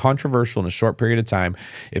something controversial in a short period of time.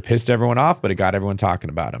 It pissed everyone off, but it got everyone talking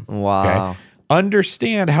about him. Wow. Okay?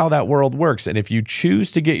 Understand how that world works. And if you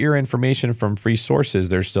choose to get your information from free sources,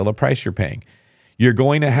 there's still a price you're paying. You're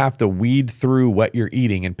going to have to weed through what you're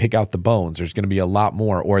eating and pick out the bones. There's going to be a lot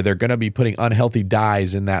more, or they're going to be putting unhealthy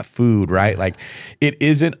dyes in that food, right? Like, it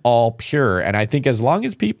isn't all pure. And I think as long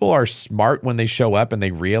as people are smart when they show up and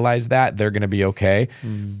they realize that, they're going to be okay.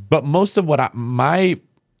 But most of what my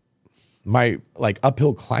like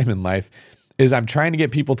uphill climb in life is I'm trying to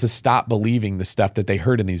get people to stop believing the stuff that they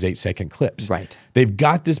heard in these 8-second clips. Right. They've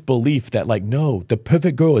got this belief that like, no, the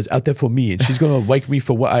perfect girl is out there for me and she's going to like me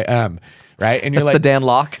for what I am. Right. And you're That's like, the Dan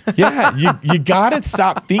Locke. yeah, you got to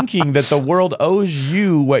stop thinking that the world owes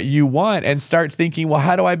you what you want and start thinking, well,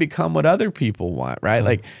 how do I become what other people want? Right.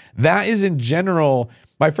 Like that is in general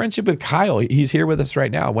my friendship with Kyle. He's here with us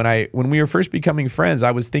right now. When we were first becoming friends,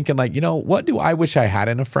 I was thinking like, you know, what do I wish I had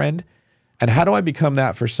in a friend? And how do I become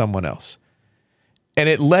that for someone else? And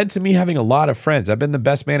it led to me having a lot of friends. I've been the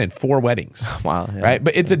best man in 4 weddings. Wow. Yeah, right.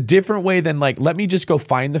 But it's a different way than like, let me just go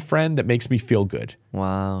find the friend that makes me feel good.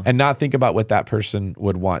 Wow. And not think about what that person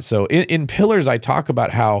would want. So in pillars, I talk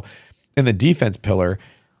about how in the defense pillar,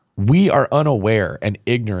 we are unaware and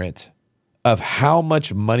ignorant of how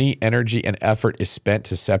much money, energy, and effort is spent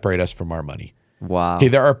to separate us from our money. Wow. Okay,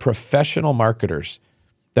 there are professional marketers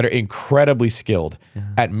that are incredibly skilled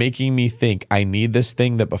at making me think I need this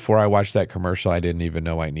thing that before I watched that commercial, I didn't even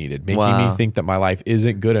know I needed. Making me think that my life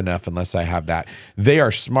isn't good enough unless I have that. They are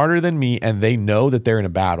smarter than me and they know that they're in a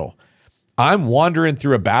battle. I'm wandering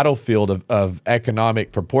through a battlefield of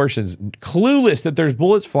economic proportions, clueless that there's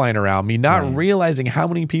bullets flying around me, not realizing how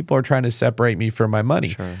many people are trying to separate me from my money.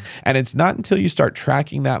 Sure. And it's not until you start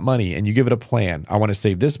tracking that money and you give it a plan. I want to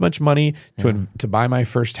save this much money to buy my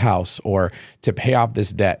first house or to pay off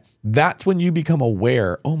this debt. That's when you become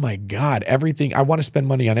aware, oh my God, everything, I want to spend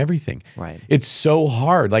money on everything. Right. It's so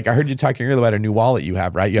hard. Like I heard you talking earlier about a new wallet you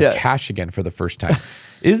have, right? You have cash again for the first time.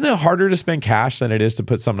 Isn't it harder to spend cash than it is to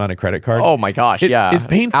put something on a credit card? Oh my gosh, yeah. It's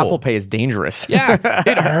painful. Apple Pay is dangerous. Yeah,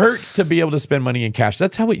 it hurts to be able to spend money in cash.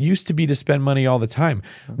 That's how it used to be to spend money all the time.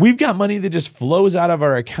 We've got money that just flows out of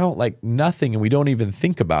our account like nothing, and we don't even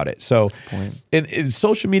think about it. So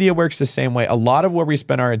social media works the same way. A lot of where we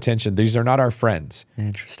spend our attention, these are not our friends.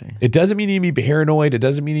 Interesting. It doesn't mean you need to be paranoid. It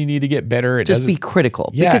doesn't mean you need to get better. Just be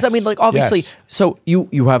critical. Yes, because I mean, like obviously, so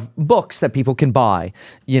you have books that people can buy.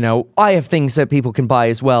 You know, I have things that people can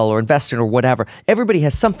buy as well, or invest in, or whatever. Everybody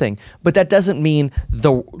has something, but that doesn't mean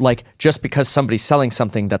just because somebody's selling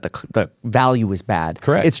something that the value is bad.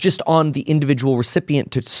 Correct. It's just on the individual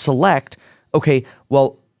recipient to select. Okay,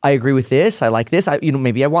 well, I agree with this. I like this.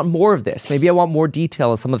 Maybe I want more of this. Maybe I want more detail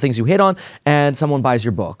on some of the things you hit on, and someone buys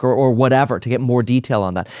your book or whatever to get more detail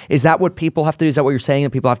on that. Is that what people have to do? Is that what you're saying, that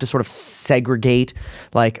people have to sort of segregate?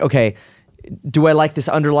 Like, okay, do I like this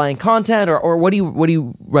underlying content, or what do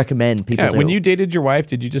you recommend people do? When you dated your wife,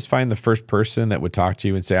 did you just find the first person that would talk to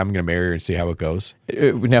you and say, I'm going to marry her and see how it goes?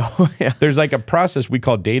 No. Yeah. There's like a process we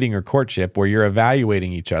call dating or courtship where you're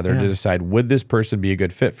evaluating each other to decide, would this person be a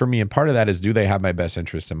good fit for me? And part of that is, do they have my best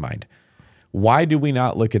interests in mind? Why do we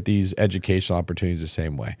not look at these educational opportunities the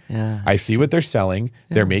same way? Yeah. I see what they're selling.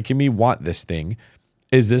 They're making me want this thing.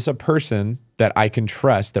 Is this a person that I can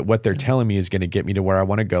trust that what they're telling me is going to get me to where I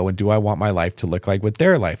want to go? And do I want my life to look like what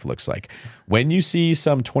their life looks like? When you see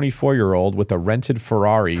some 24-year-old with a rented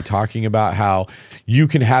Ferrari talking about how you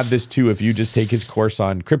can have this too if you just take his course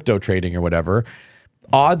on crypto trading or whatever,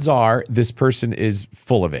 odds are this person is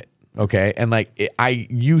full of it. Okay. And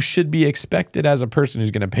you should be expected as a person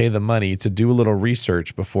who's going to pay the money to do a little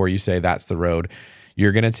research before you say that's the road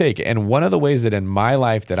you're going to take. And one of the ways that in my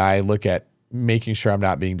life that I look at making sure I'm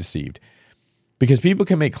not being deceived, because people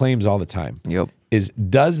can make claims all the time, is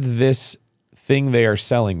does this thing they are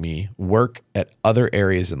selling me work at other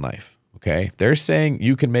areas in life? Okay. If they're saying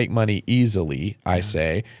you can make money easily, I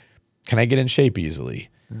say, can I get in shape easily?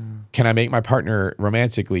 Can I make my partner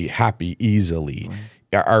romantically happy easily?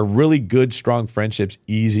 Are really good, strong friendships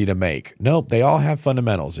easy to make? Nope, they all have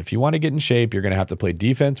fundamentals. If you want to get in shape, you're going to have to play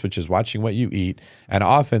defense, which is watching what you eat, and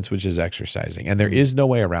offense, which is exercising. And there is no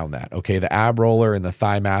way around that, okay? The ab roller and the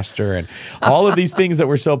thigh master and all of these things that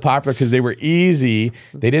were so popular because they were easy,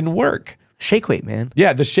 they didn't work. Shake weight, man.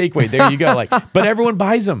 Yeah, the shake weight. There you go. But everyone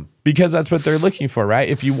buys them because that's what they're looking for, right?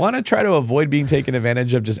 If you want to try to avoid being taken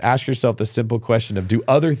advantage of, just ask yourself the simple question of, do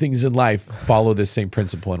other things in life follow this same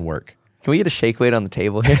principle and work? Can we get a shake weight on the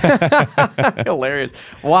table here? Hilarious.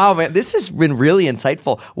 Wow, man, this has been really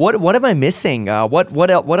insightful. What am I missing?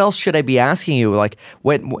 What else should I be asking you? Like,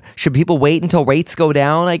 what should people wait until rates go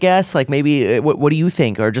down, I guess? Like maybe what do you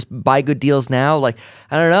think? Or just buy good deals now? Like,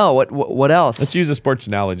 I don't know. What else? Let's use a sports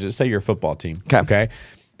analogy. Let's say you're a football team. Okay.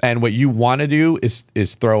 And what you want to do is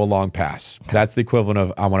throw a long pass. That's the equivalent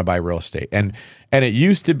of I want to buy real estate. And it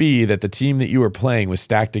used to be that the team that you were playing was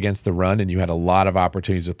stacked against the run, and you had a lot of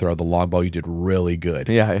opportunities to throw the long ball. You did really good.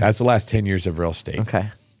 Yeah. That's the last 10 years of real estate. Okay.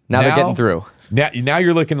 Now they're getting through. Now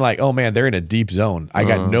you're looking like, oh man, they're in a deep zone. I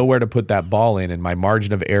got nowhere to put that ball in, and my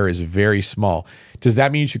margin of error is very small. Does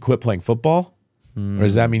that mean you should quit playing football? Or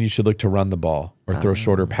does that mean you should look to run the ball or throw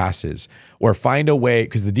shorter passes or find a way?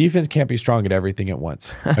 Because the defense can't be strong at everything at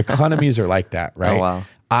once. Economies are like that, right? Oh, wow.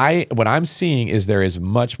 What I'm seeing is there is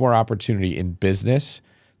much more opportunity in business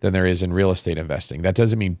than there is in real estate investing. That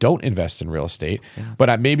doesn't mean don't invest in real estate,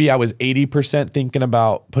 but maybe I was 80% thinking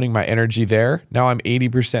about putting my energy there. Now I'm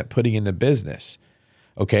 80% putting into business.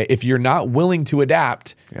 Okay, if you're not willing to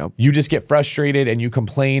adapt, you just get frustrated and you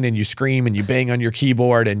complain and you scream and you bang on your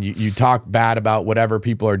keyboard and you talk bad about whatever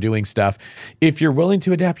people are doing stuff. If you're willing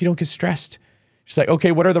to adapt, you don't get stressed. It's like,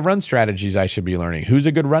 okay, what are the run strategies I should be learning? Who's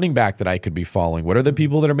a good running back that I could be following? What are the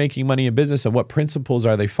people that are making money in business and what principles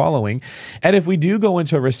are they following? And if we do go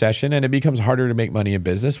into a recession and it becomes harder to make money in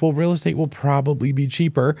business, well, real estate will probably be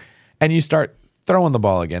cheaper and you start throwing the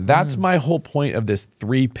ball again. That's my whole point of this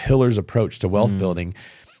 3 pillars approach to wealth building,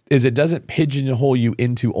 is it doesn't pigeonhole you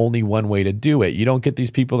into only one way to do it. You don't get these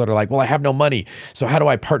people that are like, well, I have no money, so how do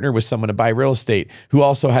I partner with someone to buy real estate who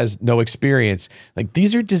also has no experience? Like,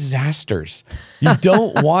 these are disasters. You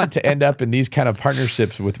don't want to end up in these kind of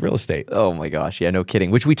partnerships with real estate. Oh my gosh, yeah, no kidding.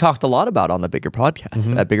 Which we talked a lot about on the Bigger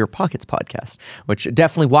podcast, BiggerPockets podcast, which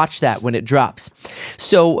definitely watch that when it drops.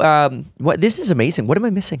 So this is amazing. What am I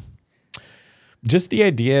missing? Just the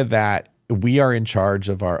idea that we are in charge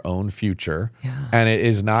of our own future, and it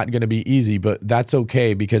is not going to be easy, but that's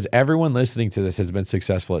okay because everyone listening to this has been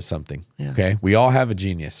successful at something. Okay. We all have a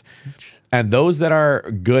genius. And those that are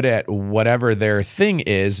good at whatever their thing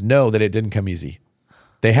is know that it didn't come easy.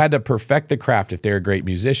 They had to perfect the craft. If they're a great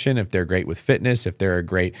musician, if they're great with fitness, if they're a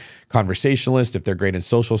great conversationalist, if they're great in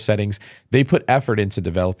social settings, they put effort into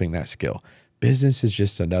developing that skill. Business is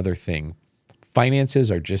just another thing.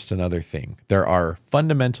 Finances are just another thing. There are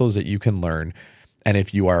fundamentals that you can learn. And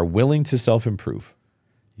if you are willing to self-improve,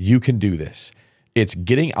 you can do this. It's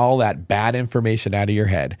getting all that bad information out of your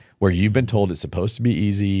head where you've been told it's supposed to be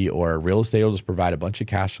easy or real estate will just provide a bunch of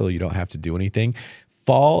cash flow. You don't have to do anything.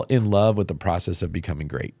 Fall in love with the process of becoming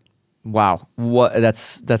great. Wow.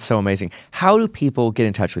 That's so amazing. How do people get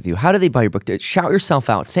in touch with you? How do they buy your book? Shout yourself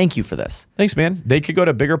out. Thank you for this. Thanks, man. They could go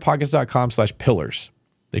to biggerpockets.com/pillars.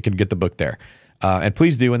 They can get the book there. And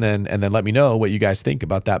please do, and then let me know what you guys think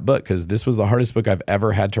about that book, because this was the hardest book I've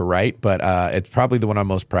ever had to write, but it's probably the one I'm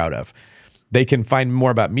most proud of. They can find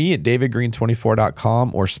more about me at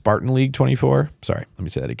davidgreene24.com or SpartanLeague24. Sorry, let me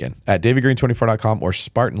say that again. At davidgreene24.com or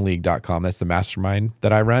SpartanLeague.com. That's the mastermind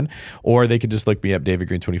that I run. Or they could just look me up, David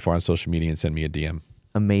Greene24 on social media, and send me a DM.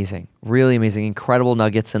 Amazing. Really amazing. Incredible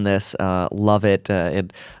nuggets in this. Love it.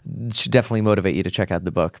 It should definitely motivate you to check out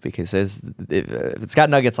the book, because if it's got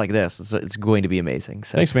nuggets like this, it's going to be amazing.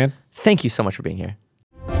 So thanks, man. Thank you so much for being here.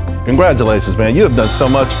 Congratulations, man. You have done so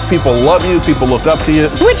much. People love you. People look up to you.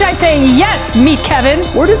 Which I say yes, Meet Kevin.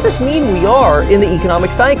 Where does this mean we are in the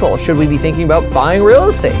economic cycle? Should we be thinking about buying real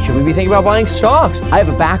estate? Should we be thinking about buying stocks? I have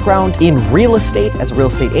a background in real estate as a real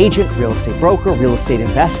estate agent, real estate broker, real estate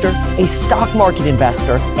investor, a stock market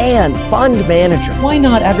investor, and fund manager. Why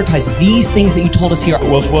not advertise these things that you told us here?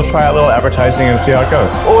 We'll try a little advertising and see how it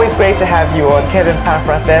goes. Always great to have you on. Kevin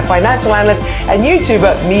Paffrath there, financial analyst and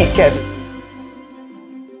YouTuber Meet Kevin.